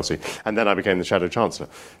Kensington and Chelsea, and then I became the Shadow Chancellor.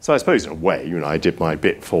 So I suppose in a way, I did my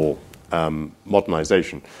bit for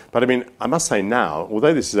modernisation. But I mean, I must say now,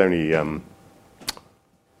 although this is only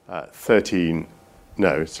 13...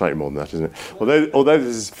 No, it's slightly more than that, isn't it? Although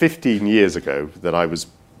this is 15 years ago that I was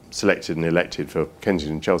selected and elected for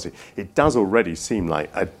Kensington and Chelsea, it does already seem like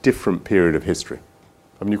a different period of history.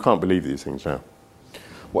 I mean, you can't believe these things now.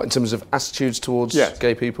 What, in terms of attitudes towards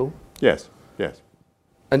gay people? Yes.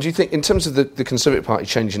 And do you think, in terms of the Conservative Party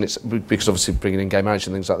changing its... because obviously bringing in gay marriage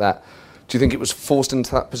and things like that, do you think it was forced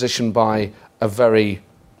into that position by a very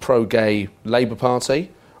pro-gay Labour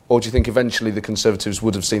Party? Or do you think eventually the Conservatives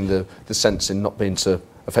would have seen the sense in not being so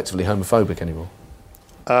effectively homophobic anymore?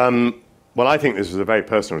 Well, I think this was a very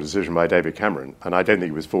personal decision by David Cameron, and I don't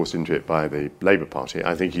think he was forced into it by the Labour Party.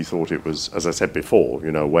 I think he thought it was, as I said before,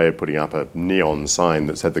 a way of putting up a neon sign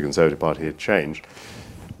that said the Conservative Party had changed.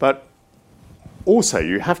 But also,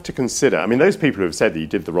 you have to consider, I mean, those people who have said that he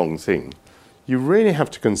did the wrong thing, you really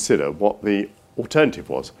have to consider what the alternative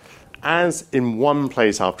was. As in one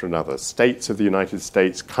place after another, states of the United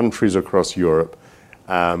States, countries across Europe,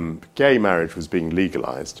 gay marriage was being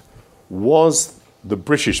legalised. Was the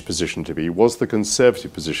British position to be, was the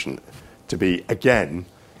Conservative position to be, again,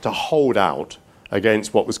 to hold out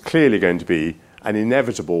against what was clearly going to be an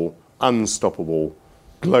inevitable, unstoppable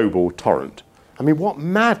global torrent? I mean, what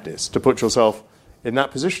madness to put yourself in that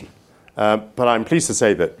position. But I'm pleased to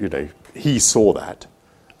say that, he saw that.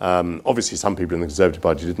 Obviously, some people in the Conservative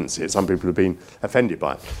Party didn't see it. Some people have been offended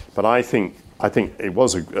by it. But I think it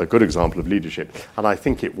was a good example of leadership, and I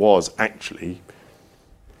think it was actually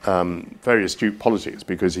very astute politics,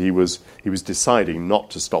 because he was deciding not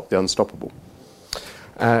to stop the unstoppable.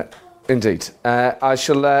 Indeed. I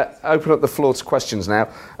shall open up the floor to questions now.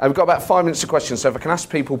 We've got about 5 minutes of questions, so if I can ask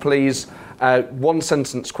people, please,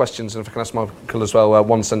 one-sentence questions, and if I can ask Michael as well,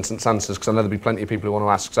 one-sentence answers, because I know there'll be plenty of people who want to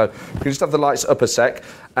ask. So if you can just have the lights up a sec.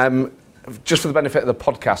 just for the benefit of the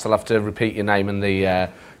podcast, I'll have to repeat your name and the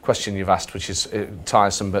question you've asked, which is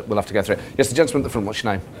tiresome, but we'll have to go through it. Yes, the gentleman at the front, what's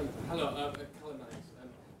your name? Hello, Callum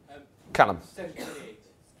Mannix. Callum. Section 28.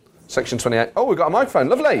 Section 28. Oh, we've got a microphone.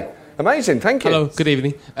 Lovely. Amazing, thank you. Hello, good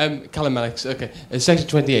evening. Callum Mannix, okay. Section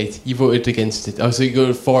 28, you voted against it. Oh, so you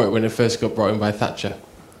voted for it when it first got brought in by Thatcher.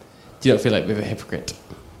 Do you not feel like a bit of a hypocrite?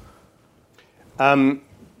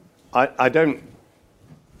 I don't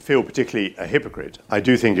feel particularly a hypocrite. I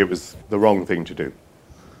do think it was the wrong thing to do.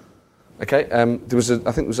 Okay, I think there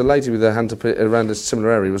was a lady with her hand up around a similar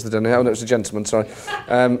area, was there? Oh, no, it was a gentleman, sorry.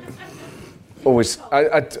 Always,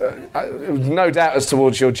 no doubt as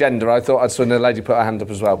towards your gender. I thought I'd seen a lady put her hand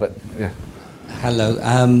up as well, but yeah. Hello,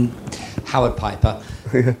 Howard Piper.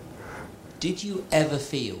 Did you ever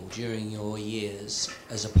feel during your years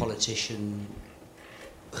as a politician,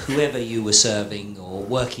 whoever you were serving or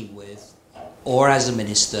working with, or as a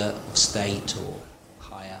minister of state or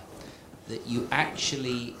higher, that you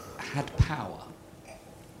actually had power?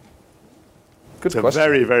 Good question. It's a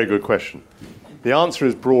very, very good question. The answer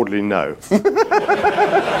is broadly no.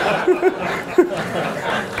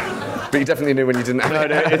 But you definitely knew when you didn't have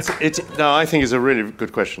No, I think it's a really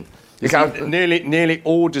good question. Nearly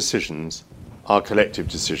all decisions are collective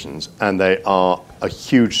decisions, and they are a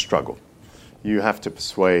huge struggle. You have to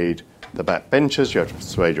persuade the backbenchers, you have to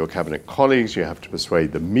persuade your cabinet colleagues, you have to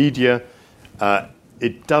persuade the media.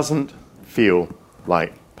 It doesn't feel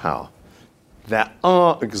like power. There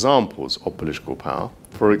are examples of political power.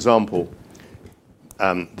 For example,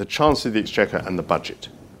 the Chancellor of the Exchequer and the budget.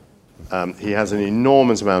 He has an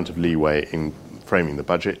enormous amount of leeway in framing the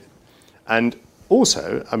budget. And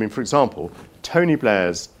also, I mean, for example, Tony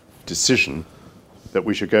Blair's decision that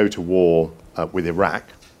we should go to war with Iraq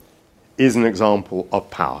is an example of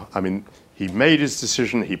power. I mean, he made his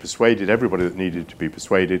decision, he persuaded everybody that needed to be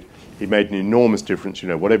persuaded. He made an enormous difference,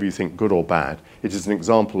 whatever you think, good or bad. It is an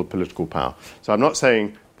example of political power. So I'm not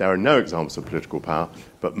saying there are no examples of political power,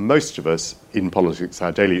 but most of us in politics,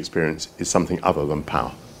 our daily experience is something other than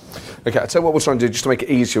power. Okay, I'll tell you what we'll try and do, just to make it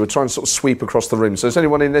easier. We'll try and sort of sweep across the room. So has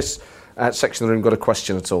anyone in this section of the room got a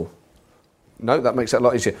question at all? No, that makes it a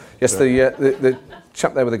lot easier. Yes, the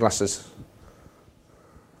chap there with the glasses.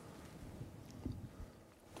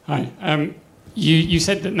 Hi. You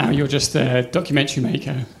said that now you're just a documentary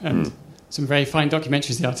maker, and some very fine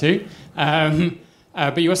documentaries there are too.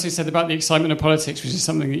 But you also said about the excitement of politics, which is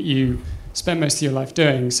something that you spent most of your life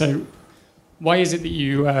doing. So why is it that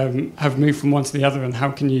you have moved from one to the other, and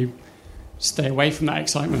how can you stay away from that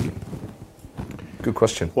excitement? Good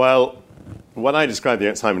question. Well, when I described the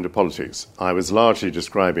excitement of politics, I was largely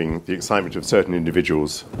describing the excitement of certain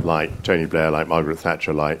individuals like Tony Blair, like Margaret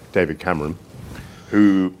Thatcher, like David Cameron,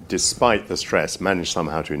 who, despite the stress, managed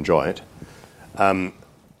somehow to enjoy it.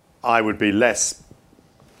 I would be less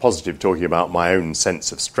positive talking about my own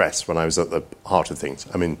sense of stress when I was at the heart of things.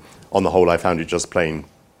 I mean, on the whole, I found it just plain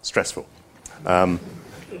stressful.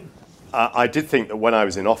 I did think that when I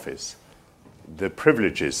was in office, the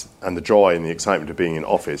privileges and the joy and the excitement of being in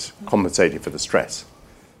office compensated for the stress.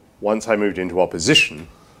 Once I moved into opposition,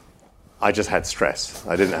 I just had stress.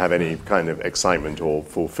 I didn't have any kind of excitement or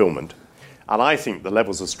fulfillment. And I think the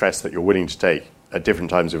levels of stress that you're willing to take at different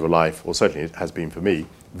times of your life, or certainly it has been for me,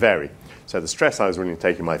 vary. So the stress I was willing to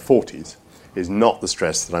take in my 40s is not the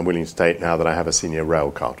stress that I'm willing to take now that I have a senior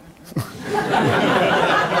rail card.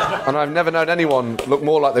 And I've never known anyone look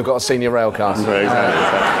more like they've got a senior rail card. Exactly.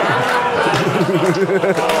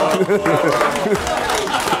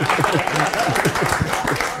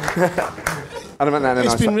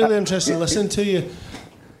 It's been really interesting listening to you.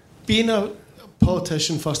 Being a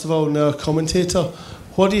politician, first of all, and a commentator,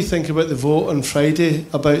 what do you think about the vote on Friday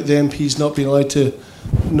about the MPs not being allowed to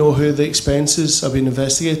know who the expenses are being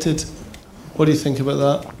investigated? What do you think about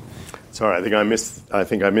that? Sorry, I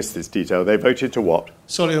think I missed this detail. They voted to what?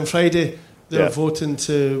 Sorry, on Friday they were voting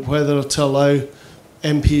to whether to allow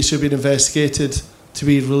MPs who have been investigated to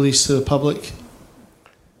be released to the public.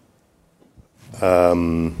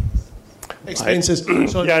 Expenses.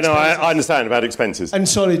 I understand about expenses. And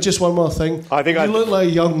sorry, just one more thing. You look like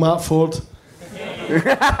a young Matt Ford. Hang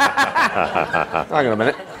on a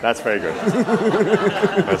minute. That's very good.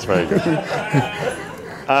 That's very good.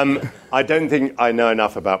 I don't think I know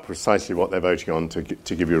enough about precisely what they're voting on to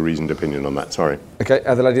give you a reasoned opinion on that. Sorry. Okay,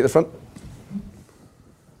 the lady at the front.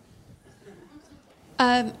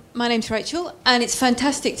 My name's Rachel, and it's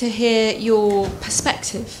fantastic to hear your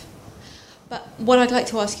perspective. But what I'd like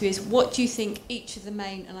to ask you is, what do you think each of the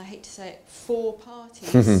main, and I hate to say it, four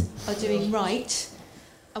parties are doing right,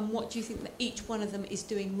 and what do you think that each one of them is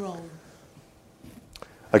doing wrong?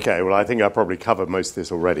 Okay, well, I think I probably covered most of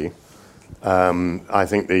this already. I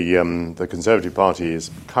think the Conservative Party is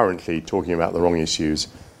currently talking about the wrong issues.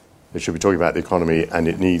 It should be talking about the economy, and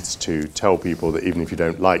it needs to tell people that even if you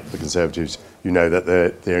don't like the Conservatives, you know that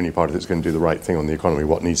they're the only party that's going to do the right thing on the economy,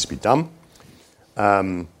 what needs to be done.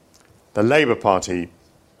 The Labour Party,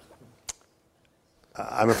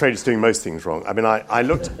 I'm afraid it's doing most things wrong. I mean, I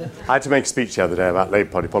had to make a speech the other day about Labour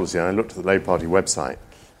Party policy, and I looked at the Labour Party website,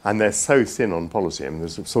 and they're so thin on policy. I mean,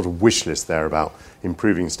 there's a sort of wish list there about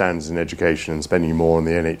improving standards in education and spending more on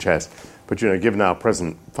the NHS. But, given our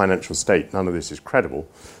present financial state, none of this is credible.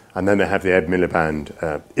 And then they have the Ed Miliband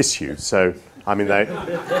issue. So, I mean, they're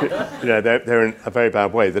in a very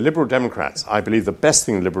bad way. The Liberal Democrats, I believe the best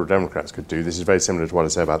thing the Liberal Democrats could do, this is very similar to what I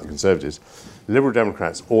say about the Conservatives, the Liberal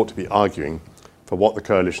Democrats ought to be arguing for what the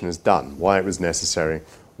coalition has done, why it was necessary,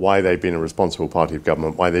 why they've been a responsible party of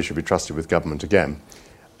government, why they should be trusted with government again.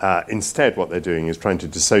 Instead, what they're doing is trying to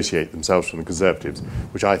dissociate themselves from the Conservatives,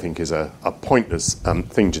 which I think is a pointless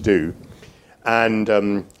thing to do. And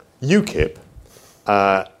UKIP,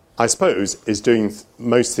 I suppose, is doing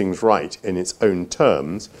most things right in its own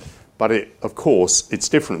terms, but of course, it's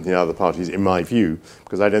different than the other parties, in my view,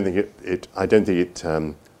 because I don't think it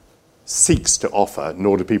seeks to offer,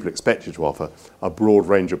 nor do people expect it to offer, a broad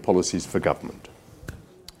range of policies for government.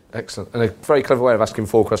 Excellent. And a very clever way of asking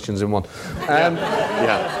 4 questions in one.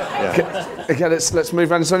 Okay, let's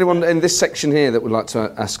move on. Is there anyone in this section here that would like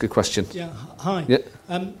to ask a question? Yeah, hi. Yeah.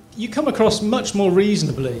 You come across much more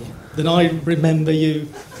reasonably than I remember you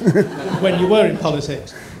when you were in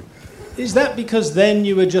politics. Is that because then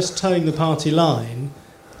you were just towing the party line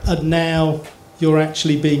and now you're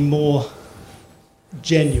actually being more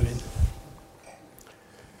genuine?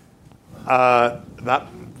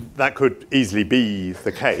 That could easily be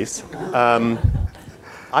the case.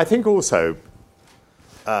 I think also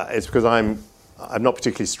it's because I'm not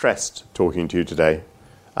particularly stressed talking to you today.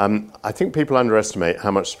 I think people underestimate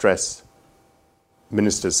how much stress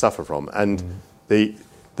ministers suffer from, and the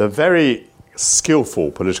very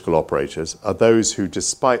skillful political operators are those who,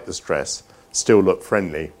 despite the stress, still look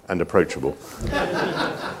friendly and approachable.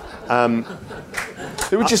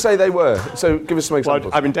 Who would you say they were? So give us some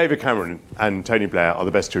examples. Well, I mean, David Cameron and Tony Blair are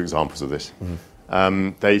the best 2 examples of this.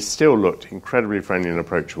 They still looked incredibly friendly and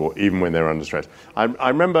approachable, even when they were under stress. I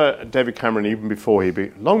remember David Cameron, even before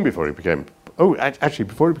before he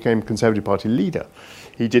became Conservative Party leader,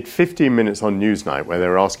 he did 15 minutes on Newsnight where they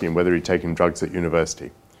were asking him whether he'd taken drugs at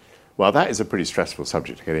university. Well, that is a pretty stressful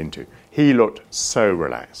subject to get into. He looked so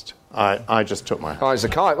relaxed. I just took my... Oh, he's a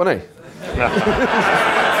kite, wasn't he?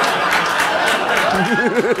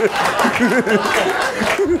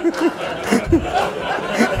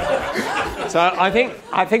 So I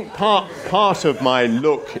think part of my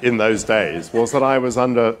look in those days was that I was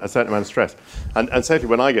under a certain amount of stress, and certainly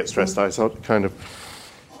when I get stressed, I sort of kind of,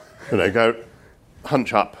 go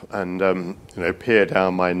hunch up and peer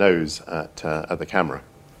down my nose at the camera.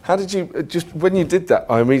 How did you when you did that?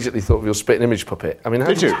 I immediately thought of your spitting image puppet. I mean,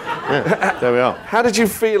 did you? Yeah, there we are. How did you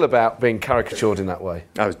feel about being caricatured in that way?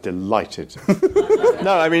 I was delighted.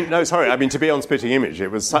 Sorry. I mean, to be on Spitting Image, it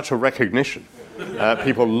was such a recognition.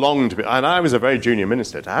 People longed to be, and I was a very junior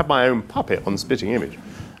minister, to have my own puppet on Spitting Image.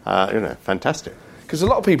 Fantastic. Because a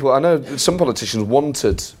lot of people, I know some politicians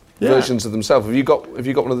wanted versions of themselves. Have you got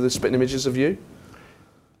one of the spitting images of you?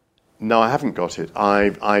 No, I haven't got it.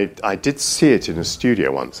 I did see it in a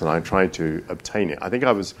studio once, and I tried to obtain it. I think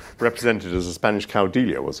I was represented as a Spanish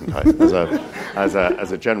caudillo, wasn't I, as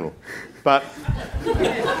a general? But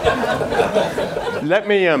let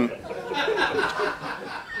me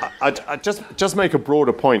I just make a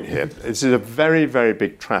broader point here. This is a very, very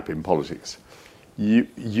big trap in politics.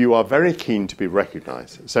 You are very keen to be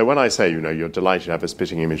recognised. So when I say, you're delighted to have a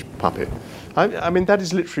spitting image puppet, I mean, that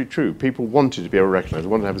is literally true. People wanted to be recognised,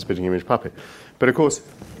 wanted to have a spitting image puppet. But of course,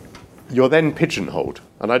 you're then pigeonholed.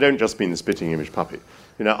 And I don't just mean the spitting image puppet.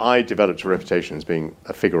 I developed a reputation as being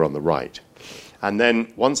a figure on the right. And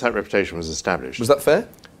then once that reputation was established... Was that fair?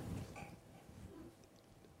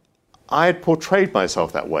 I had portrayed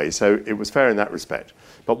myself that way, so it was fair in that respect.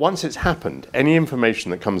 But once it's happened, any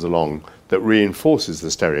information that comes along that reinforces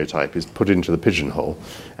the stereotype is put into the pigeonhole,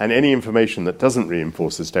 and any information that doesn't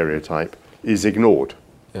reinforce the stereotype is ignored.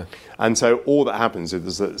 Yeah. And so all that happens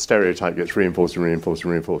is that the stereotype gets reinforced and reinforced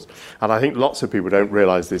and reinforced. And I think lots of people don't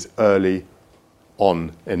realise this early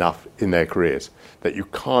on enough in their careers, that you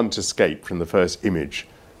can't escape from the first image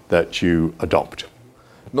that you adopt.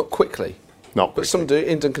 Not quickly. But some do.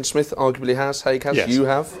 Ian Duncan Smith arguably has. Haig has. Yes. You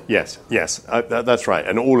have. Yes. That's right.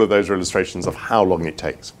 And all of those are illustrations of how long it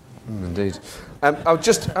takes. Indeed. I'll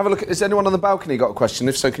just have a look. Is anyone on the balcony got a question?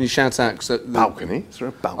 If so, can you shout out? Balcony? Is there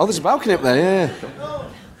a balcony? Oh, there's a balcony up there,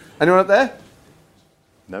 Anyone up there?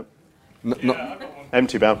 No. Not.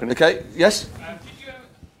 Empty balcony. Okay. Yes. Did you have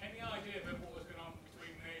any idea about what was going on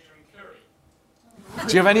between Major and Curry?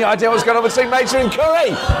 Do you have any idea what's going on between Major and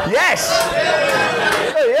Curry? Yes.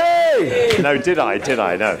 Hey. No, did I?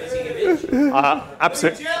 No.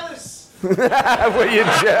 Absolutely. Were you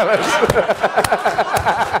jealous?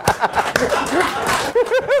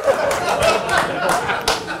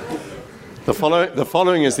 The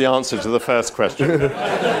following is the answer to the first question.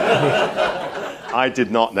 I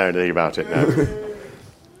did not know anything about it, no.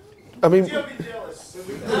 I mean,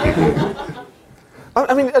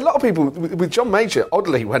 a lot of people, with John Major,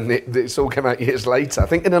 oddly, when this all came out years later, I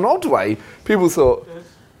think in an odd way, people thought,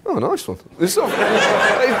 oh, nice one. It's sort of,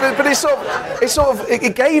 but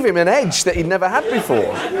it gave him an edge that he'd never had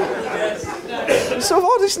before. It's sort of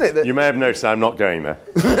odd, isn't it? You may have noticed I'm not going there.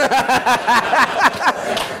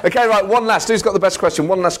 Okay, right, one last. Who's got the best question?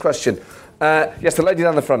 One last question. Yes, the lady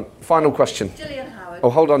down the front. Final question. Gillian Howard. Oh,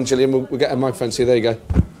 hold on, Gillian. We'll get a microphone to you. There you go.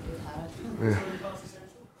 Yeah.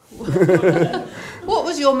 What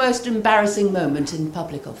was your most embarrassing moment in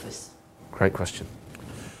public office? Great question.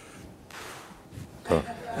 Oh.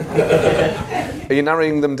 Are you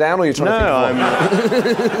narrowing them down, or are you trying to think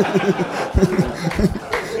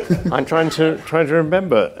of one? I'm trying to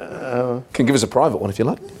remember. Can give us a private one if you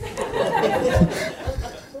like.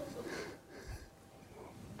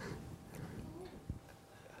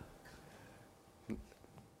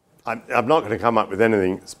 I'm not going to come up with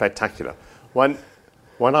anything spectacular. When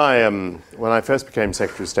I first became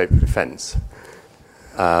Secretary of State for Defence,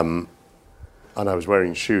 and I was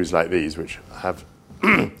wearing shoes like these, which have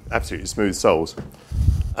absolutely smooth soles,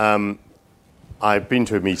 I'd been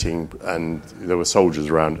to a meeting and there were soldiers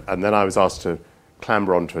around, and then I was asked to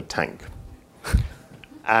clamber onto a tank.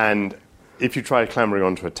 And if you try clambering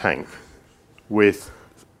onto a tank with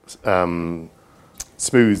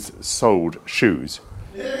smooth-soled shoes,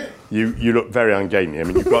 you look very ungainly. I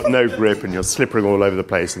mean, you've got no grip and you're slippering all over the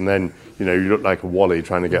place, and then you look like a wally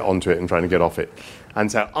trying to get onto it and trying to get off it.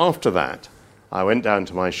 And so after that, I went down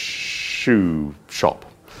to my shoe shop,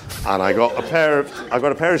 and I got a pair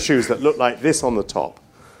of shoes that looked like this on the top,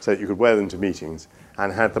 so that you could wear them to meetings,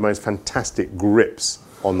 and had the most fantastic grips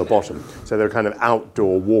on the bottom. So they were kind of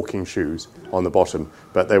outdoor walking shoes on the bottom,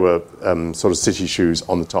 but they were sort of city shoes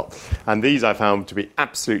on the top. And these I found to be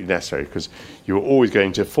absolutely necessary, because you were always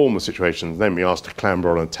going to formal situations, then be asked to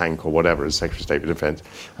clamber on a tank or whatever as Secretary of State for Defence.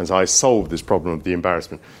 And so I solved this problem of the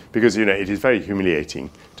embarrassment, because it is very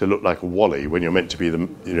humiliating to look like a wally when you're meant to be the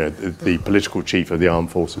political chief of the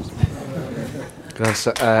armed forces. Good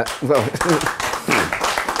answer.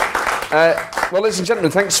 Well, ladies and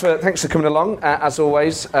gentlemen, thanks for coming along. As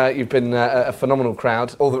always, you've been a phenomenal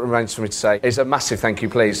crowd. All that remains for me to say is a massive thank you,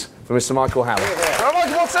 please, for Mr. Michael Howard.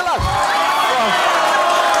 Michael Portillo!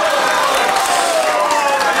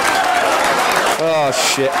 Oh,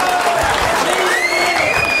 shit.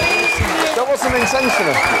 That wasn't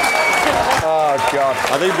intentional. Oh, God.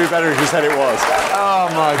 I think it'd be better if you said it was. Oh,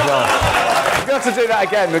 my God. We've got to do that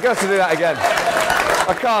again.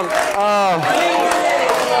 I can't. Oh.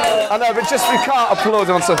 I know, but just we can't applaud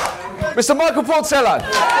him. So, Mr. Michael Portillo.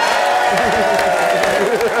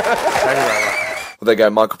 Well, there you go,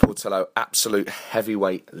 Michael Portillo, absolute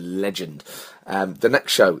heavyweight legend. The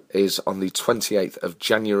next show is on the 28th of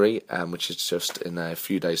January, which is just in a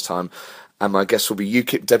few days' time. And my guest will be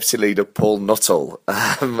UKIP Deputy Leader Paul Nuttall,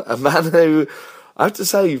 a man who, I have to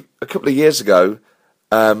say, a couple of years ago,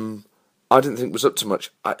 I didn't think was up to much.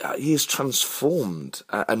 He has transformed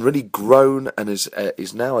and really grown, and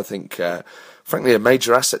is now, I think, frankly, a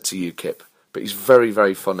major asset to UKIP. But he's very,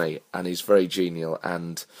 very funny, and he's very genial,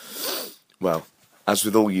 and, well, as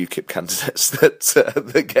with all UKIP candidates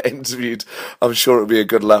that get interviewed, I'm sure it'll be a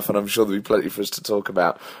good laugh, and I'm sure there'll be plenty for us to talk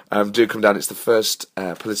about. Do come down. It's the first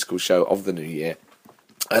political show of the new year.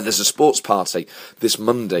 There's a sports party this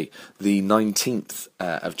Monday, the 19th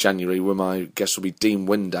of January, where my guest will be Dean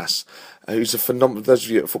Windass, who's a phenomenal. Those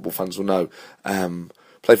of you that are football fans will know.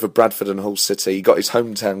 Played for Bradford and Hull City. He got his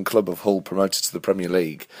hometown club of Hull promoted to the Premier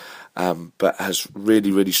League, but has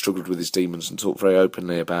really, really struggled with his demons and talked very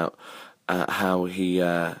openly about how he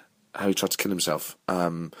tried to kill himself.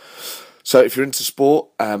 So if you're into sport,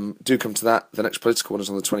 do come to that. The next political one is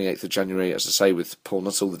on the 28th of January, as I say, with Paul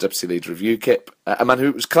Nuttall, the Deputy Leader of UKIP, a man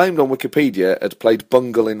who was claimed on Wikipedia had played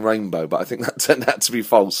Bungle in Rainbow, but I think that turned out to be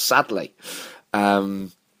false, sadly.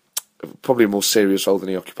 Probably a more serious role than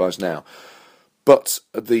he occupies now. But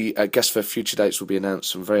the guests for future dates will be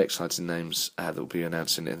announced, some very exciting names that will be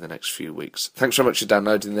announcing in the next few weeks. Thanks very much for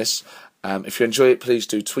downloading this. If you enjoy it, please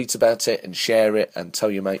do tweet about it and share it and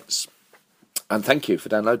tell your mates. And thank you for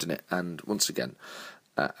downloading it. And once again,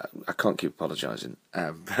 I can't keep apologising.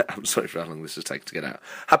 I'm sorry for how long this has taken to get out.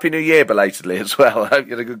 Happy New Year belatedly as well. I hope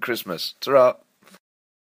you had a good Christmas. Ta-ra.